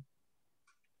examenele.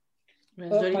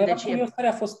 Care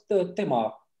a fost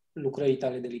tema lucrării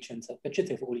tale de licență? Pe ce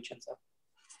ți-ai făcut licența?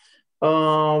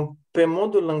 Pe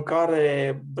modul în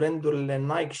care brandurile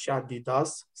Nike și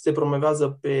Adidas se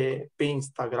promovează pe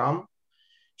Instagram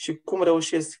și cum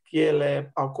reușesc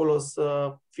ele acolo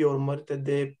să fie urmărite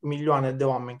de milioane de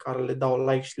oameni care le dau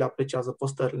like și le apreciază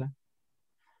postările.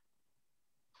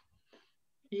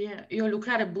 E o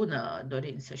lucrare bună,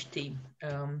 Dorin, să știi.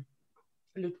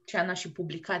 Lucian a și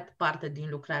publicat parte din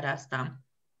lucrarea asta.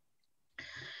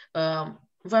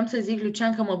 Vreau să zic,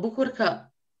 Lucian, că mă bucur că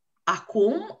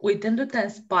acum, uitându-te în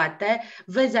spate,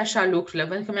 vezi așa lucrurile,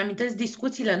 pentru că mi-amintesc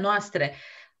discuțiile noastre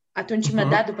atunci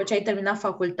imediat după ce ai terminat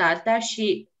facultatea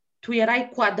și tu erai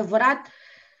cu adevărat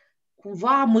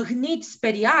cumva mâhnit,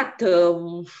 speriat,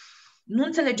 nu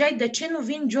înțelegeai de ce nu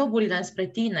vin joburile înspre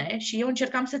tine și eu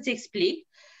încercam să-ți explic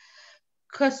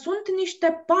că sunt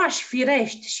niște pași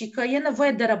firești și că e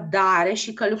nevoie de răbdare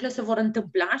și că lucrurile se vor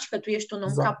întâmpla și că tu ești un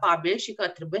om capabil și că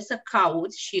trebuie să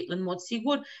cauți și în mod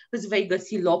sigur îți vei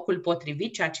găsi locul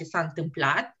potrivit, ceea ce s-a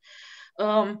întâmplat.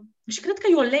 Și cred că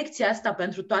e o lecție asta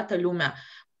pentru toată lumea.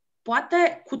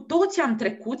 Poate cu toți am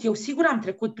trecut, eu sigur am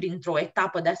trecut printr-o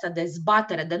etapă de asta de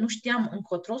zbatere, de nu știam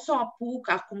încotro să o apuc,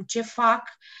 acum ce fac.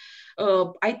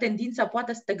 Ai tendința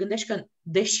poate să te gândești că,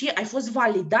 deși ai fost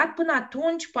validat până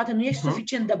atunci, poate nu ești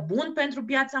suficient de bun pentru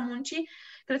piața muncii.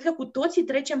 Cred că cu toții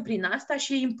trecem prin asta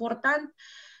și e important,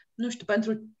 nu știu,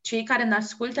 pentru cei care ne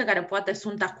ascultă, care poate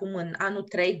sunt acum în anul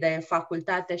 3 de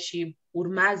facultate și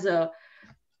urmează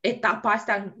etapa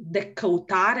asta de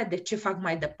căutare, de ce fac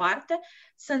mai departe,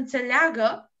 să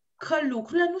înțeleagă că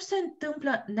lucrurile nu se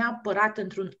întâmplă neapărat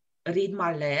într-un ritm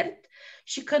alert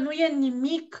și că nu e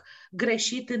nimic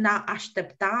greșit în a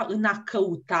aștepta, în a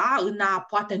căuta, în a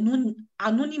poate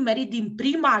nu nimeri din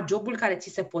prima jobul care ți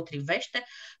se potrivește,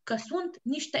 că sunt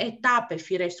niște etape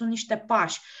firești, sunt niște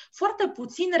pași. Foarte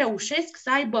puțini reușesc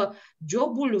să aibă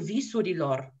jobul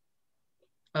visurilor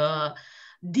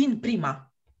din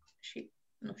prima. Și,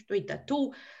 nu știu, uite, tu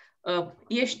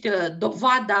ești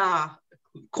dovada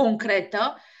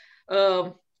concretă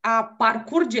a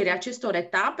parcurgerii acestor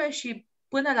etape și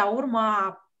până la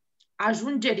urmă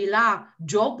ajungerii la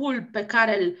jobul pe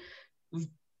care îl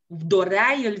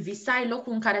doreai, îl visai,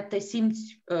 locul în care te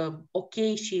simți ok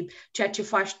și ceea ce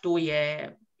faci tu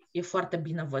e foarte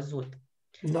bine văzut.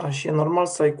 Da, și e normal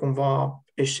să ai cumva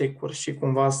eșecuri și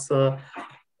cumva să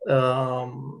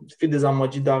fii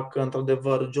dezamăgit dacă,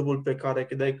 într-adevăr, jobul pe care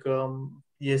credeai că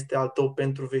este al tău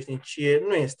pentru veșnicie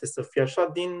nu este să fie așa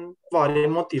din vari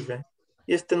motive.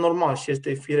 Este normal și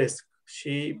este firesc.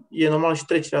 Și e normal și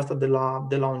trecerea asta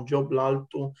de la un job la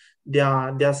altul, de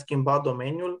a schimba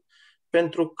domeniul,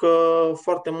 pentru că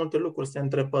foarte multe lucruri se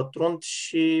întrepătrund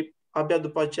și abia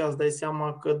după aceea îți dai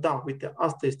seama că da, uite,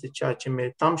 asta este ceea ce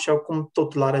meritam și acum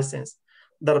totul are sens.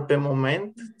 Dar pe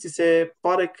moment ți se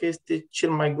pare că este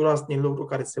cel mai groaznic lucru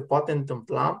care se poate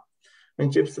întâmpla.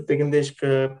 Începi să te gândești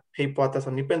că, hei, poate asta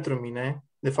nu e pentru mine,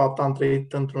 de fapt am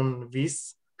trăit într-un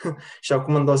vis și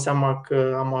acum îmi dau seama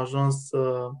că am ajuns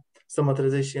să mă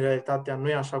trezesc și în realitatea nu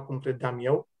e așa cum credeam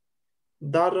eu,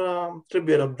 dar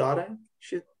trebuie răbdare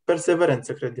și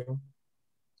perseverență, cred eu.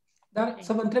 Dar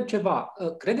să vă întreb ceva.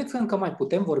 Credeți că încă mai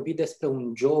putem vorbi despre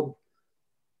un job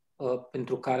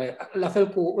pentru care, la fel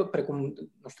precum,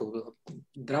 nu știu,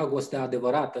 dragostea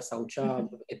adevărată sau cea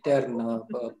eternă,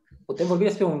 putem vorbi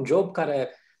despre un job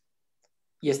care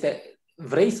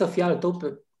vrei să fie al tău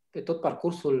pe tot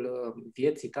parcursul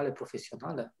vieții tale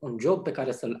profesionale? Un job pe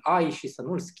care să-l ai și să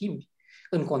nu-l schimbi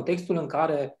în contextul în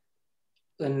care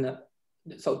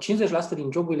sau 50%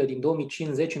 din joburile din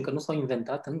 2050 încă nu s-au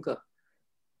inventat încă?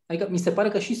 Adică mi se pare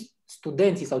că și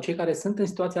studenții sau cei care sunt în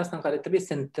situația asta în care trebuie să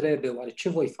se întrebe oare ce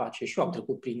voi face, și eu am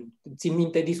trecut țin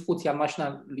minte discuția în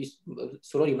mașina lui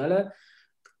surorii mele,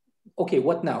 ok,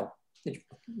 what now? Deci,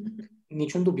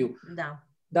 niciun dubiu. Da.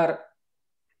 Dar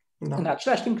în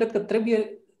același timp cred că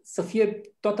trebuie să fie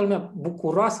toată lumea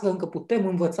bucuroasă că încă putem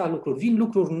învăța lucruri. Vin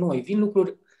lucruri noi, vin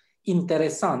lucruri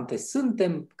interesante,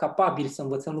 suntem capabili să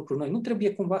învățăm lucruri noi. Nu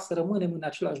trebuie cumva să rămânem în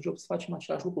același job, să facem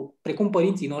același lucru. Precum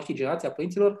părinții noștri, generația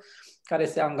părinților, care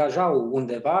se angajau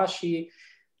undeva și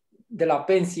de la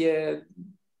pensie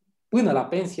până la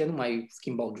pensie nu mai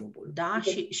schimbau jobul. Da,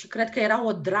 și cred că era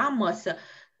o dramă să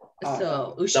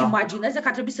își imagineze că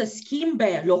ar trebui să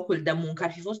schimbe locul de muncă.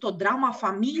 Ar fi fost o dramă a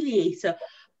familiei să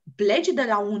pleci de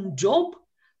la un job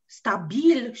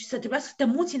stabil și să trebuia să te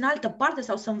muți în altă parte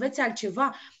sau să înveți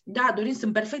altceva. Da, Dorin,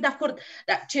 sunt perfect de acord.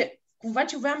 Dar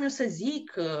ce voiam eu să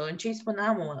zic, în ce îi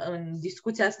spuneam în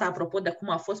discuția asta, apropo de cum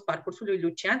a fost parcursul lui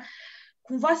Lucian,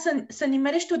 cumva să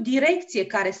nimerești o direcție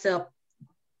care să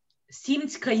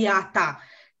simți că e a ta.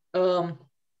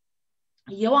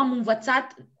 Eu am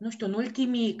învățat, nu știu, în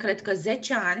ultimii, cred că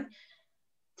 10 ani,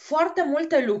 foarte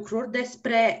multe lucruri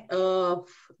despre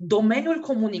domeniul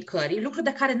comunicării, lucruri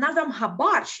de care n-aveam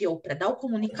habar și eu predau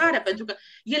comunicare, pentru că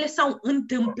ele s-au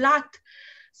întâmplat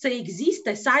să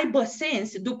existe, să aibă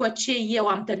sens după ce eu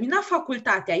am terminat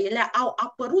facultatea. Ele au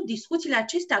apărut, discuțiile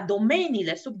acestea,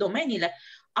 domeniile, subdomeniile,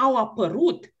 au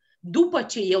apărut după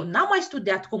ce eu n-am mai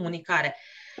studiat comunicare.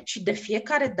 Și de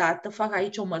fiecare dată fac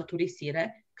aici o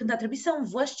mărturisire, când a trebuit să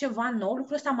învăț ceva nou,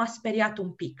 lucrul ăsta m-a speriat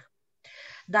un pic.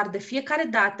 Dar de fiecare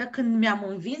dată când mi-am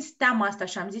învins teama asta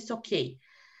și am zis ok,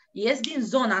 ies din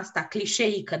zona asta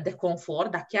clișeică de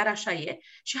confort, dar chiar așa e,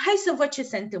 și hai să văd ce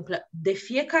se întâmplă. De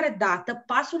fiecare dată,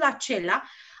 pasul acela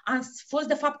a fost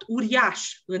de fapt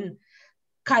uriaș în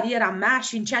cariera mea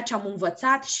și în ceea ce am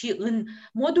învățat și în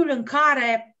modul în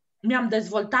care mi-am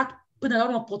dezvoltat până la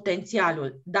urmă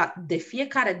potențialul. Dar de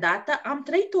fiecare dată am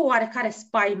trăit o oarecare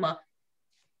spaimă.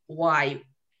 Uai,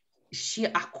 și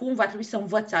acum va trebui să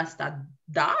învăț asta.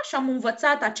 Da, și am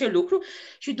învățat acel lucru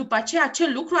și după aceea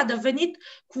acel lucru a devenit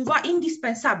cumva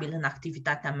indispensabil în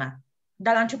activitatea mea.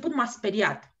 Dar la început m-a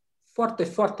speriat. Foarte,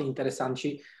 foarte interesant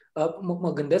și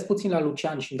mă gândesc puțin la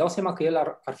Lucian și îmi dau seama că el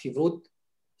ar fi vrut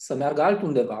să meargă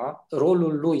altundeva,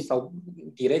 rolul lui sau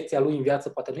direcția lui în viață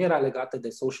poate nu era legată de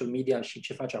social media și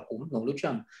ce face acum, nu,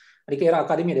 Lucian. Adică era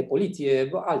Academie de Poliție,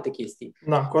 alte chestii.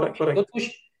 Da, corect.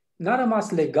 Totuși, n-a rămas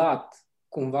legat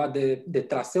cumva de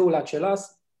traseul acela,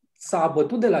 s-a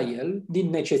abătut de la el, din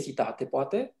necesitate,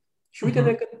 poate, și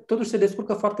uite că totuși se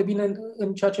descurcă foarte bine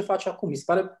în ceea ce face acum. Mi se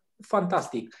pare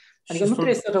fantastic. Adică nu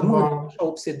trebuie să rămânem așa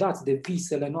obsedați de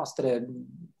visele noastre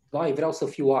vai, vreau să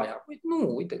fiu aia.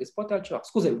 Nu, uite, îți poate altceva.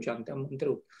 Scuze, Lucian, te-am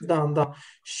întrerupt. Da.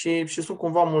 Și sunt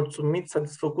cumva mulțumit,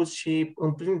 satisfăcut și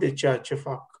împlinit de ceea ce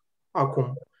fac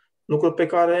acum. Lucruri pe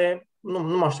care nu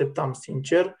mă așteptam,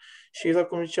 sincer. Și exact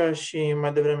cum zicea și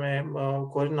mai devreme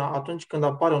Corina, atunci când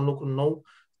apare un lucru nou,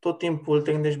 tot timpul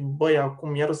te gândești, băi,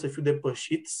 acum iar o să fiu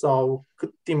depășit sau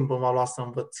cât timp îmi va lua să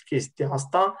învăț chestia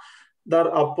asta, dar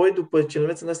apoi, după ce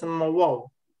înveți, îmi dai seama,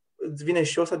 wow, îți vine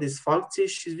și o satisfacție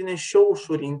și îți vine și o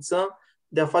ușurință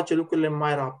de a face lucrurile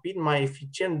mai rapid, mai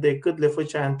eficient decât le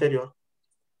făceai anterior.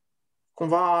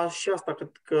 Cumva și asta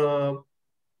cred că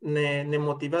ne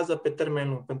motivează pe termen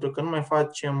lung, pentru că nu mai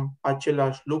facem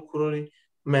aceleași lucruri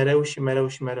mereu și mereu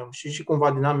și mereu. Și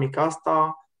cumva dinamica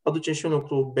asta aduce și un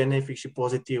lucru benefic și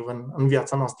pozitiv în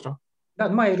viața noastră. Da,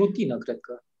 nu mai e rutină, cred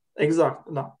că. Exact,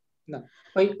 da.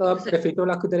 Păi, referitor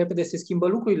la cât de repede se schimbă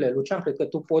lucrurile, Lucian, cred că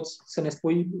tu poți să ne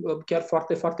spui chiar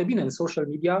foarte, foarte bine. În social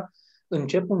media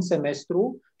încep un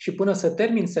semestru și până să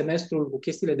termin semestrul cu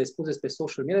chestiile de spus despre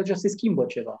social media, deja se schimbă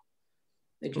ceva.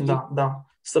 Deci, Da.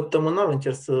 Săptămânal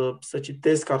încerc să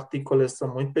citesc articole, să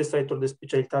mă uit pe site-uri de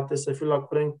specialitate, să fiu la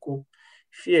curent cu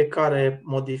fiecare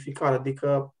modificare.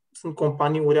 Adică sunt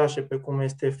companii uriașe pe cum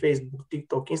este Facebook,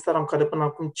 TikTok, Instagram, care până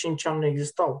acum 5 ani nu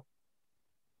existau.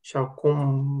 Și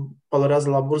acum valorează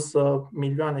la bursă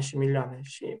milioane și milioane.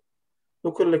 Și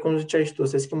lucrurile, cum ziceai și tu,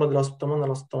 se schimbă de la săptămână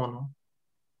la săptămână.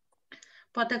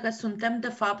 Poate că suntem, de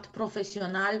fapt,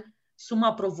 profesional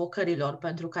suma provocărilor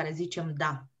pentru care zicem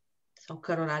da sau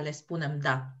cărora le spunem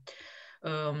da.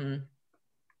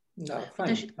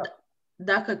 Deci,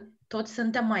 dacă toți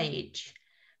suntem aici,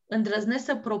 îndrăznesc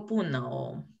să propună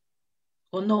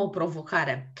o nouă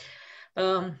provocare.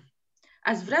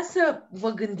 Ați vrea să vă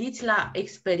gândiți la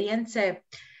experiențe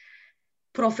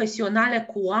profesionale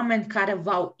cu oameni care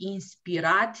v-au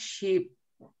inspirat și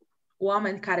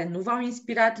oameni care nu v-au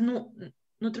inspirat.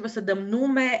 Nu trebuie să dăm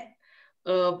nume,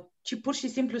 ci pur și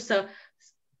simplu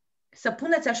să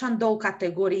puneți așa în două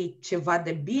categorii ceva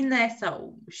de bine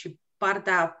și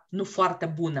partea nu foarte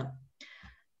bună.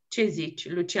 Ce zici,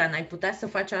 Lucian? Ai putea să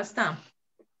faci asta?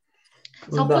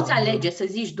 Sau poți alege să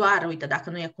zici doar, uite, dacă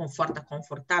nu e foarte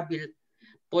confortabil,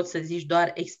 poți să zici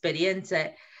doar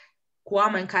experiențe cu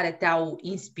oameni care te-au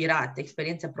inspirat,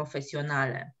 experiențe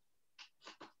profesionale.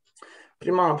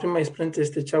 Prima experiență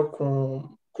este cea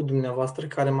cu dumneavoastră,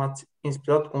 care m-ați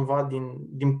inspirat cumva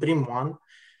din primul an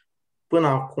până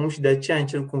acum și de aceea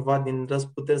încerc cumva din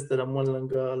răzputeri să rămân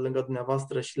lângă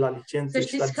dumneavoastră și la licență. Să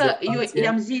știți că eu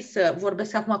i-am zis,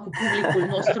 vorbesc acum cu publicul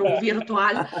nostru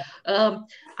virtual,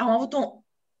 am avut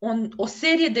o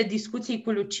serie de discuții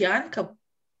cu Lucian, că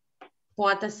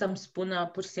poate să-mi spună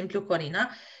pur și simplu Corina,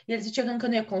 el zice că încă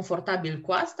nu e confortabil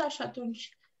cu asta și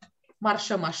atunci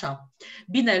marșăm așa.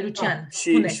 Bine, Lucian,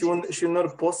 spuneți. Și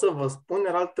unor pot să vă spun,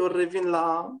 iar alteori revin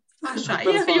la... Așa,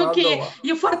 e ok,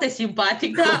 e foarte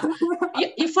simpatic, dar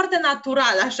e foarte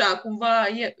natural, așa, cumva.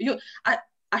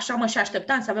 Așa mă și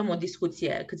așteptam să avem o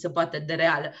discuție cât se poate de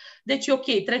reală. Deci e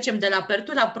ok, trecem de la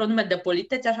pertu la pronume de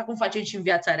politețe, așa cum facem și în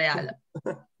viața reală.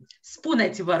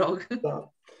 Spuneți, vă rog.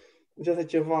 Da, deci asta e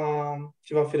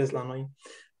ceva firesc la noi.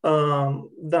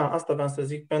 Da, asta vreau să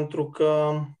zic, pentru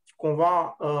că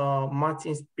cumva m-ați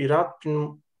inspirat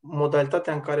prin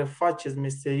modalitatea în care faceți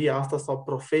meseria asta sau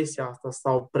profesia asta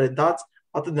sau predați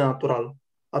atât de natural,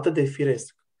 atât de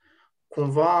firesc.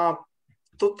 Cumva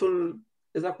totul,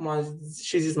 exact cum am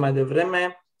și zis mai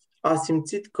devreme, a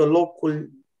simțit că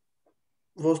locul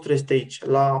vostru este aici,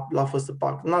 la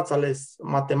FSPAC. N-ați ales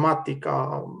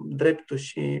matematica, dreptul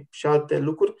și alte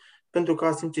lucruri, pentru că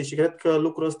a simțit și cred că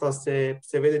lucrul ăsta se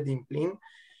vede din plin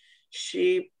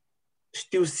și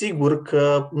știu sigur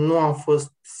că nu am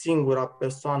fost singura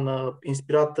persoană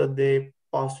inspirată de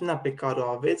pasiunea pe care o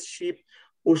aveți și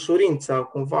ușurința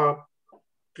cumva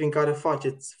prin care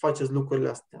faceți lucrurile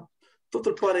astea.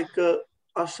 Totul pare că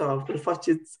așa, îl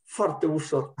faceți foarte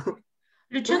ușor.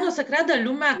 Lucian, o să creadă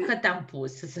lumea că te-am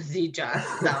pus să zici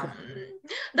asta.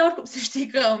 Dar oricum să știi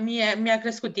că mi-a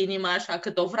crescut inima așa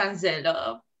cât o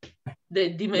franzelă de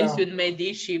dimensiuni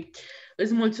medii și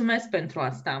îți mulțumesc pentru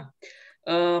asta.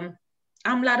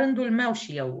 Am la rândul meu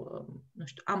și eu, nu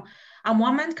știu, am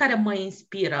oameni care mă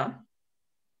inspiră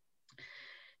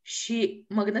și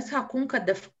mă gândesc acum că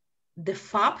de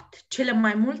fapt cele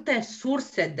mai multe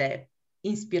surse de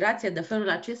inspirație de felul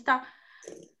acesta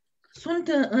sunt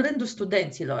în rândul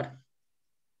studenților.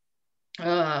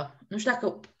 Nu știu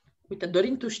dacă, uite,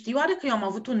 Dorin, tu știi oare că eu am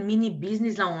avut un mini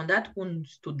business la un moment dat cu un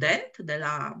student de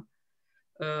la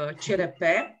CRP.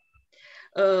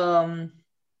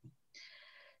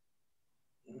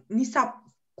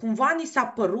 Ni s-a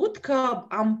părut că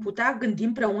am putea gândi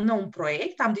împreună un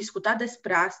proiect, am discutat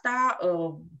despre asta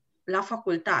la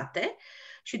facultate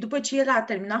și după ce el a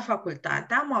terminat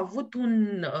facultatea, am avut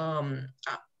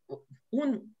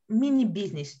un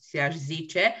mini-business, aș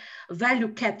zice,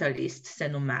 Value Catalyst se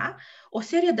numea, o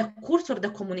serie de cursuri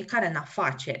de comunicare în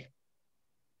afaceri.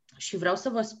 Și vreau să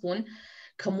vă spun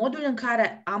că modul în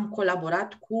care am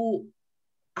colaborat cu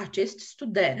acest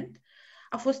student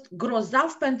a fost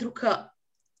grozav pentru că,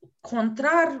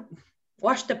 contrar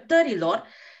așteptărilor,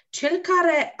 cel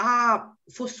care a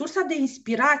fost sursa de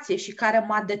inspirație și care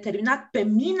m-a determinat pe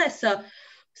mine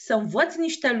să învăț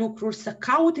niște lucruri, să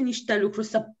caut niște lucruri,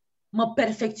 să mă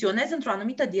perfecționez într-o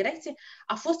anumită direcție,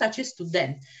 a fost acest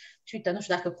student. Și uite, nu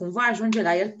știu dacă cumva ajunge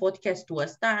la el podcastul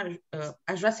ăsta,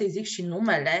 aș vrea să-i zic și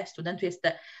numele. Studentul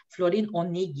este Florin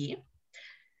Onighi.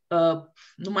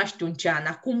 Nu mai știu în ce an,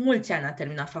 acum mulți ani a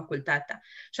terminat facultatea.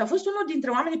 Și a fost unul dintre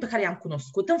oamenii pe care i-am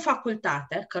cunoscut în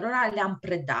facultate, cărora le-am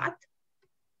predat,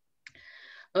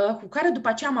 cu care după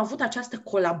aceea am avut această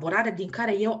colaborare din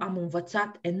care eu am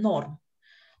învățat enorm.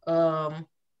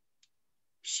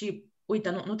 Și uite,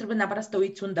 nu trebuie neapărat să te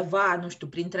uiți undeva, nu știu,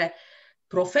 printre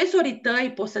profesorii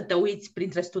tăi, poți să te uiți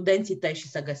printre studenții tăi și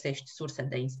să găsești surse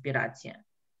de inspirație.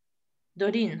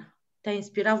 Dorin, te-a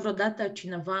inspirat vreodată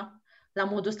cineva la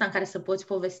modul ăsta în care să poți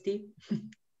povesti?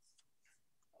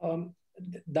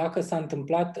 Dacă s-a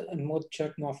întâmplat, în mod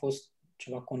cert nu a fost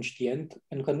ceva conștient,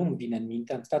 pentru că nu-mi vine în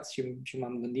minte. Am stat și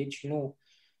m-am gândit și nu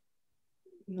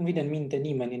vine în minte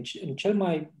nimeni. În cel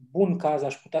mai bun caz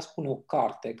aș putea spune o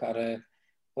carte care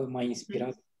m-a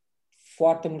inspirat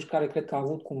foarte mult și care cred că a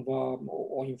avut cumva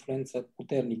o influență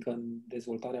puternică în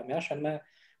dezvoltarea mea, și anume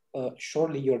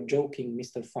Surely You're Joking,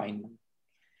 Mr. Feynman.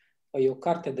 E o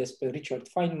carte despre Richard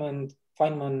Feynman,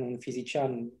 un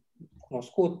fizician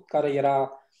cunoscut, care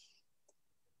era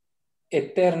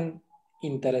etern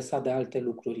interesat de alte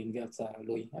lucruri în viața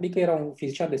lui. Adică era un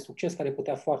fizician de succes care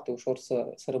putea foarte ușor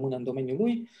să rămână în domeniul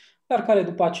lui, dar care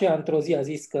după aceea, într-o zi, a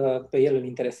zis că pe el îl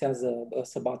interesează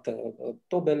să bată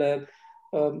tobele,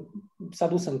 s-a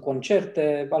dus în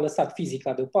concerte, a lăsat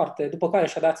fizica deoparte, după care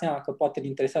și-a dat seama că poate îl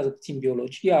interesează puțin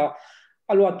biologia,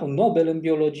 a luat un Nobel în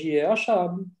biologie,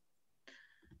 așa.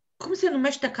 Cum se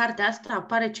numește cartea asta?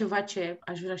 Apare ceva ce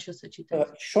aș vrea și eu să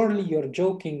citesc. Surely You're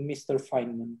Joking, Mr.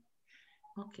 Feynman.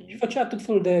 Okay. Și făcea tot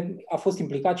felul a fost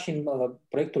implicat și în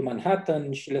proiectul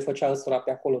Manhattan și le făcea ăstora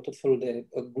pe acolo tot felul de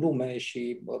glume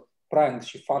și pranks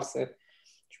și farse.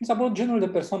 Și mi s-a părut genul de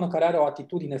persoană care are o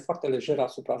atitudine foarte lejeră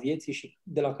asupra vieții și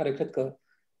de la care cred că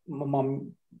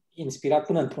m-am inspirat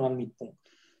până într-un anumit punct.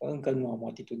 Încă nu am o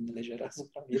atitudine lejeră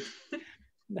asupra vieții.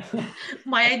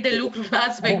 Mai ai de lucru la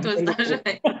aspectul ăsta, așa.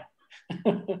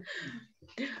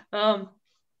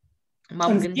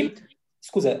 M-am gândit...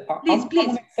 Scuze, am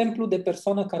un exemplu de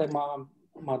persoană care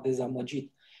m-a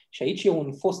dezamăgit. Și aici e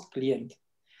un fost client.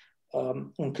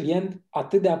 Un client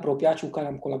atât de apropiat și cu care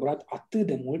am colaborat atât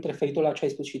de mult, referitor la ce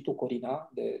ai spus și tu, Corina,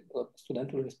 de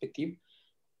studentul respectiv.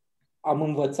 Am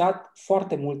învățat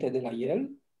foarte multe de la el,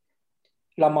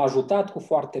 l-am ajutat cu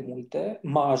foarte multe,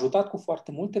 m-a ajutat cu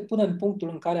foarte multe, până în punctul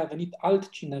în care a venit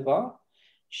altcineva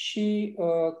și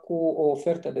cu o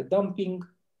ofertă de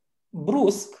dumping,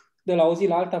 brusc, de la o zi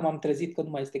la alta m-am trezit că nu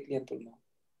mai este clientul meu.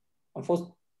 Am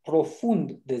fost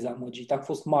profund dezamăgit, am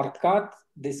fost marcat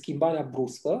de schimbarea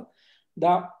bruscă,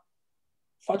 dar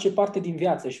face parte din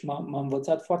viață și m-a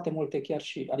învățat foarte multe chiar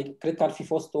și, adică cred că ar fi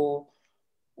fost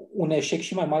un eșec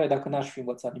și mai mare dacă n-aș fi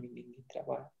învățat nimic din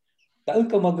treaba aia. Dar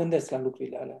încă mă gândesc la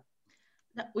lucrurile alea.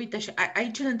 Da, uite, și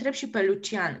aici îl întreb și pe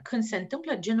Lucian. Când se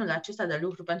întâmplă genul acesta de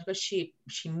lucruri, pentru că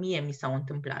și mie mi s-au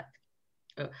întâmplat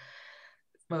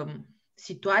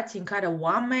situații în care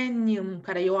oameni în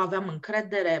care eu aveam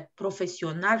încredere,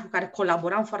 profesionali, cu care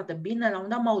colaboram foarte bine, la un moment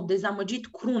dat m-au dezamăgit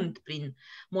crunt prin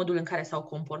modul în care s-au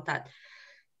comportat.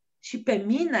 Și pe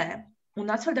mine, un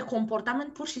astfel de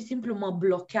comportament pur și simplu mă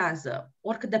blochează.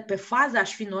 Oricât de pe fază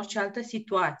aș fi în orice altă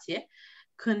situație,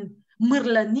 când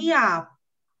mârlănia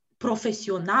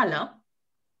profesională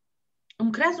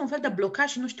îmi creează un fel de blocaj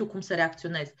și nu știu cum să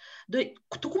reacționez.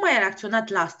 Tu cum ai reacționat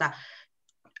la asta?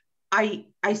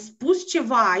 Ai spus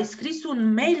ceva, ai scris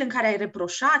un mail în care ai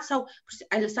reproșat sau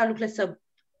ai lăsat lucrurile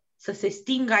să se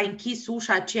stingă, ai închis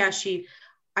ușa aceea și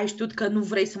ai știut că nu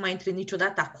vrei să mai intri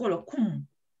niciodată acolo? Cum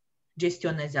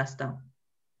gestionezi asta?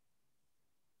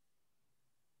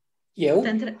 Eu?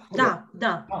 Da.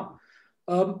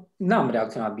 N-am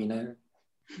reacționat bine.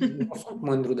 Nu sunt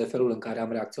mândru de felul în care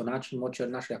am reacționat și în mod cer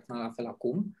n-aș reacționa la fel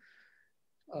acum.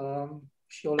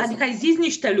 Adică ai zis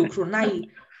niște lucruri,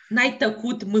 n-ai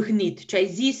tăcut mâhnit, ce ai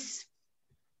zis,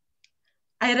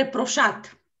 ai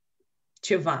reproșat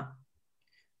ceva.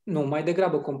 Nu, mai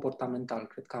degrabă comportamental.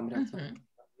 Cred că am reacționat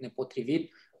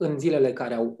nepotrivit în zilele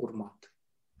care au urmat.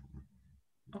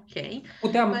 Ok.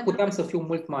 Puteam să fiu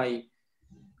mult mai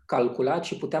calculat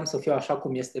și puteam să fiu așa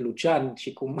cum este Lucian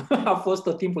și cum a fost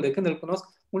tot timpul de când îl cunosc,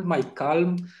 mult mai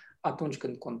calm atunci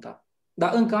când conta.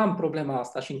 Dar încă am problema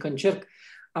asta și încă încerc.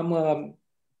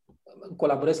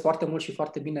 Colaborez foarte mult și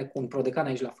foarte bine cu un prodecan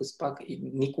aici la FSPAC,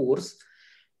 Nicu Urs,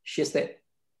 și este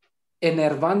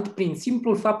enervant prin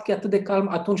simplul fapt că e atât de calm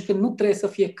atunci când nu trebuie să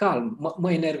fie calm.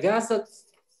 Mă enervează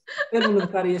felul în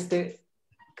care este...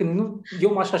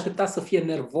 Eu m-aș aștepta să fie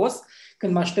nervos,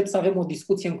 când mă aștept să avem o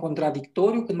discuție în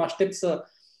contradictoriu, când mă aștept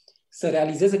să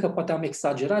realizeze că poate am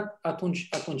exagerat, atunci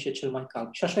e cel mai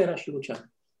calm. Și așa era și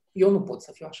Lucian. Eu nu pot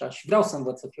să fiu așa și vreau să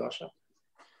învăț să fiu așa.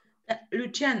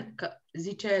 Lucian, că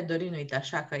zice Dorin, uite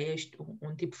așa, că ești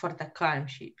un tip foarte calm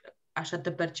și așa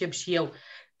te percep și eu.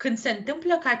 Când se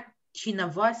întâmplă ca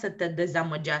cineva să te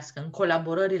dezamăgească în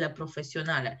colaborările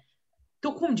profesionale,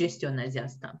 tu cum gestionezi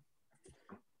asta?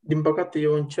 Din păcate,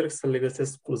 eu încerc să le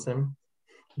găsesc scuze,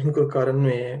 lucru care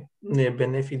nu e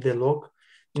benefic deloc,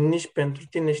 nici pentru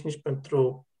tine și nici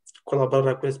pentru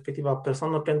colaborarea cu respectiva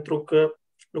persoană, pentru că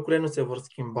lucrurile nu se vor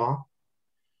schimba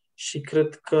și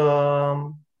cred că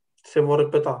se vor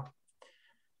repeta.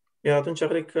 Iar atunci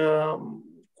cred că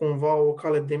cumva o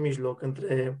cale de mijloc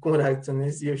între cum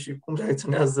reacționez eu și cum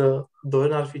reacționează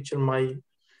Dorin ar fi cel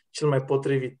mai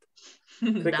potrivit.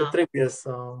 Cred că trebuie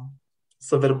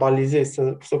să verbalizezi,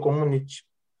 să comunici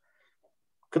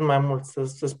cât mai mult,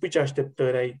 să spui ce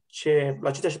așteptări ai,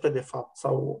 la ce te aștepți de fapt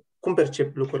sau cum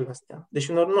percepi lucrurile astea. Deci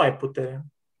uneori nu ai putere.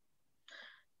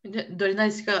 Dorina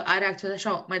zis că a reacționat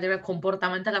așa mai degrabă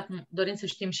comportamental, acum dorim să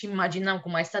știm și imaginăm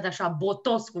cum ai stat așa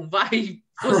botos cumva, ai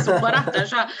fost supărat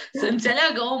așa, să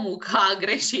înțeleagă omul că a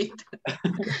greșit.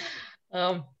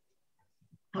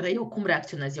 Eu cum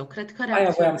reacționez? Eu cred că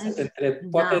reacționez... Aia voiam să te întreb.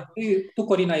 Poate tu,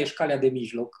 Corina, ești calea de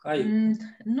mijloc.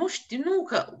 Nu știu,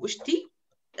 știi?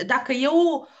 Dacă e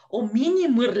o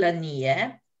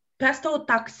mini-mârlănie, pe asta o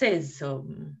taxez.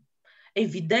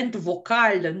 Evident,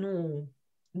 vocal, nu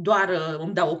doar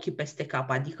îmi dau ochii peste cap,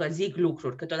 adică zic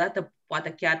lucruri. Câteodată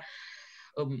poate chiar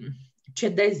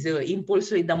cedez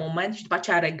impulsului de moment și după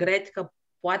aceea regret că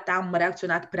poate am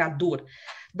reacționat prea dur.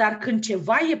 Dar când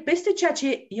ceva e peste ceea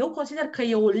ce eu consider că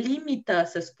e o limită,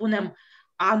 să spunem,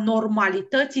 a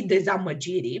normalității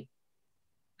dezamăgirii,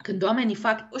 când oamenii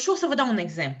fac... Și o să vă dau un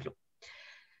exemplu.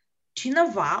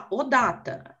 Cineva,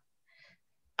 odată,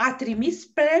 a trimis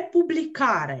spre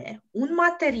publicare un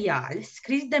material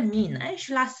scris de mine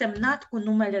și l-a semnat cu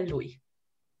numele lui.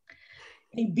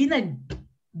 Ei bine,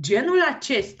 genul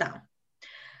acesta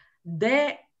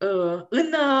de...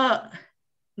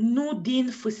 nu din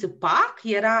FSPAC,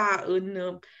 era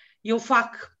eu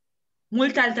fac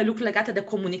multe alte lucruri legate de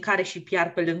comunicare și PR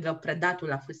pe lângă predatul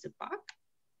la FSPAC,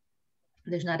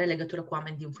 deci nu are legătură cu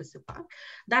oameni din FSPAC,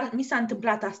 dar mi s-a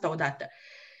întâmplat asta odată.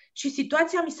 Și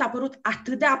situația mi s-a părut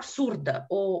atât de absurdă,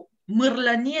 o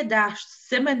mârlănie de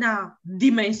asemenea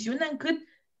dimensiune, încât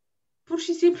pur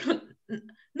și simplu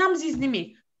n-am zis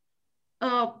nimic.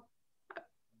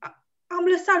 Am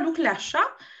lăsat lucrurile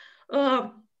așa,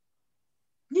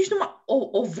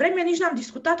 o vreme nici n-am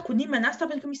discutat cu nimeni asta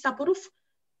pentru că mi s-a părut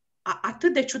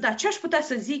atât de ciudat. Ce aș putea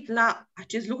să zic la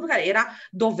acest lucru care era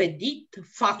dovedit,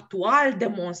 factual,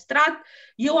 demonstrat?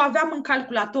 Eu aveam în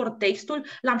calculator textul,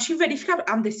 l-am și verificat,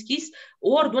 am deschis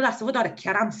Word-ul ăla să văd oare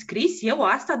chiar am scris eu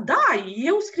asta? Da,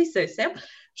 eu scrisesem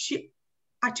și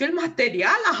acel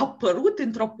material a apărut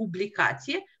într-o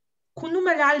publicație cu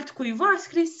numele altcuiva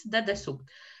scris de desubt.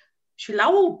 Și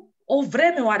la o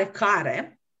vreme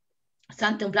oarecare s-a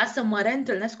întâmplat să mă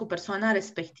reîntâlnesc cu persoana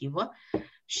respectivă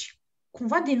și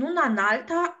cumva din una în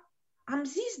alta am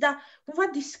zis, dar cumva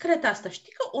discret asta.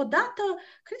 Știi că odată,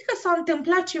 cred că s-a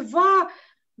întâmplat ceva,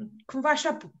 cumva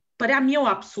așa, păream eu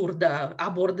absurdă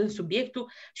abordând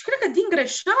subiectul și cred că din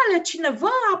greșeală cineva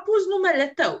a pus numele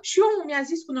tău. Și omul mi-a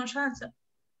zis cu nonșalanță,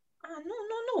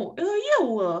 nu,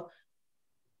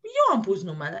 eu am pus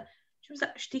numele. Și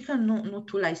mi-a zis, știi că nu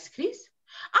tu l-ai scris?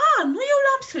 Nu eu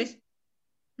l-am scris.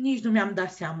 Nici nu mi-am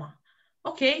dat seama.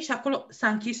 Ok, și acolo s-a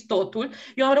închis totul.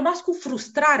 Eu am rămas cu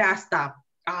frustrarea asta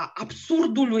a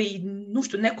absurdului, nu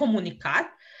știu,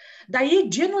 necomunicat, dar e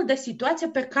genul de situație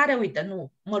pe care,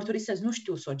 mărturisesc, nu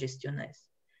știu să o gestionez.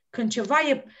 Când ceva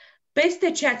e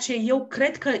peste ceea ce eu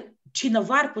cred că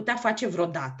cineva ar putea face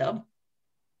vreodată,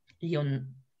 eu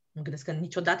nu gândesc că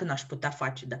niciodată n-aș putea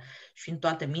face, dar și în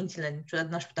toate mințile niciodată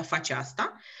n-aș putea face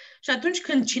asta. Și atunci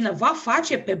când cineva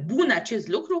face pe bune acest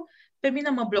lucru, pe mine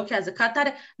mă blochează. Ca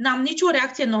atare, n-am nicio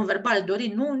reacție non-verbală,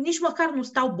 Dorin, nici măcar nu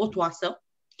stau botoasă.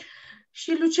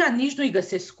 Și Lucian nici nu-i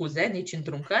găsesc scuze, nici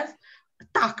într-un caz.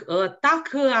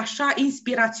 Tac așa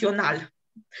inspirațional.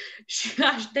 și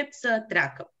aștept să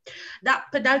treacă. Dar,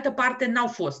 pe de altă parte, n-au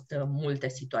fost multe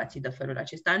situații de felul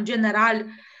acesta. În general,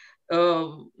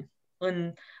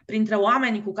 printre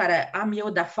oamenii cu care am eu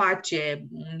de-a face,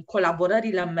 în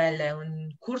colaborările mele, în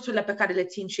cursurile pe care le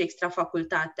țin și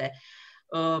extrafacultate,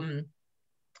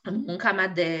 în munca mea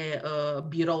de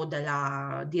birou de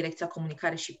la Direcția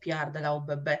Comunicare și PR de la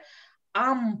UBB,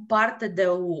 am parte de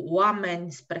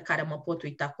oameni spre care mă pot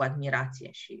uita cu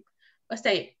admirație și ăsta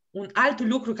e un alt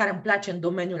lucru care îmi place în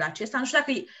domeniul acesta. Nu știu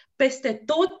dacă e peste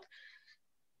tot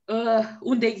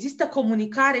unde există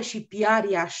comunicare și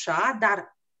PR e așa,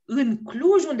 dar în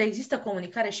Cluj, unde există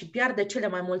comunicare și PR, de cele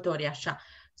mai multe ori e așa.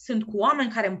 Sunt cu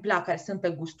oameni care îmi plac, care sunt pe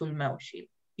gustul meu și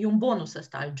e un bonus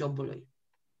ăsta al jobului.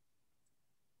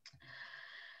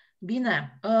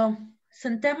 Bine,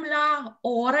 suntem la o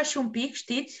oră și un pic,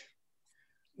 știți?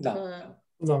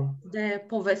 De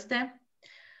poveste.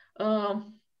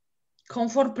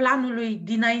 Conform planului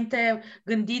dinainte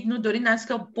gândit, nu Dorin, am zis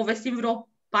că povestim vreo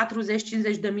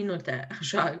 40-50 de minute,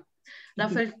 așa, la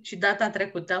fel și data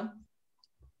trecută.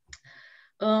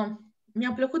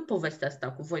 Mi-a plăcut povestea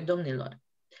asta cu voi, domnilor.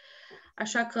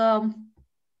 Așa că,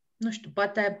 nu știu,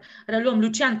 poate reluăm.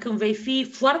 Lucian, când vei fi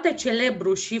foarte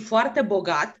celebru și foarte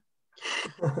bogat,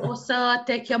 o să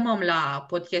te chemăm la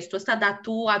podcastul ăsta, dar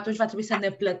tu atunci va trebui să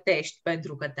ne plătești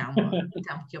pentru că te-am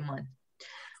chemat.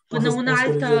 Până una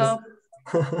altă,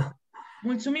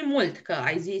 mulțumim mult că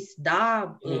ai zis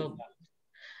da.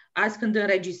 Azi când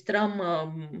înregistrăm,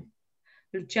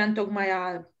 Lucian tocmai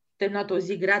a terminat o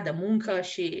zi grea de muncă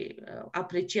și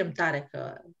apreciem tare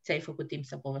că ți-ai făcut timp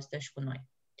să povestești cu noi.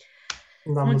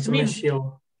 Da, mulțumesc și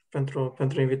eu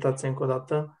pentru invitație încă o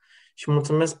dată și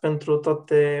mulțumesc pentru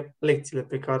toate lecțiile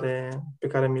pe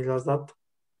care mi le-ați dat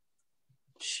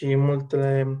și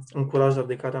multe încurajări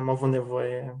de care am avut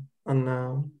nevoie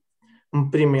în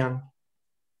primii ani.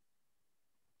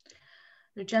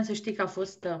 Lucian, să știi că a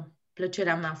fost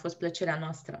plăcerea mea, a fost plăcerea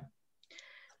noastră.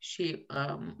 Și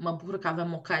mă bucur că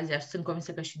avem ocazia și sunt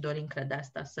convinsă că și Dorin crede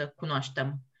asta, să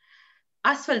cunoaștem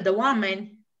astfel de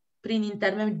oameni prin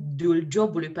intermediul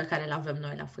jobului pe care îl avem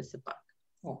noi la FSPAC.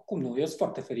 Cum nu? Eu sunt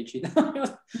foarte fericit.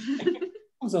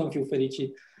 Cum să nu fiu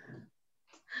fericit?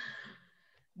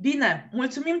 Bine,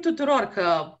 mulțumim tuturor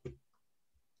că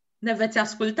ne veți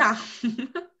asculta.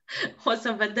 O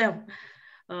să vedem.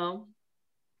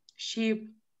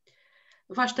 Și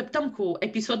vă așteptăm cu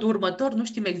episodul următor. Nu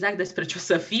știm exact despre ce o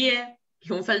să fie.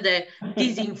 E un fel de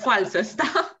teasing fals ăsta.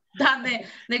 Dar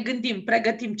ne gândim,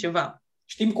 pregătim ceva.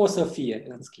 Știm că o să fie,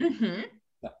 în schimb.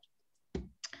 Da.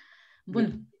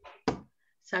 Bun.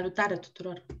 Salutare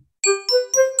tuturor!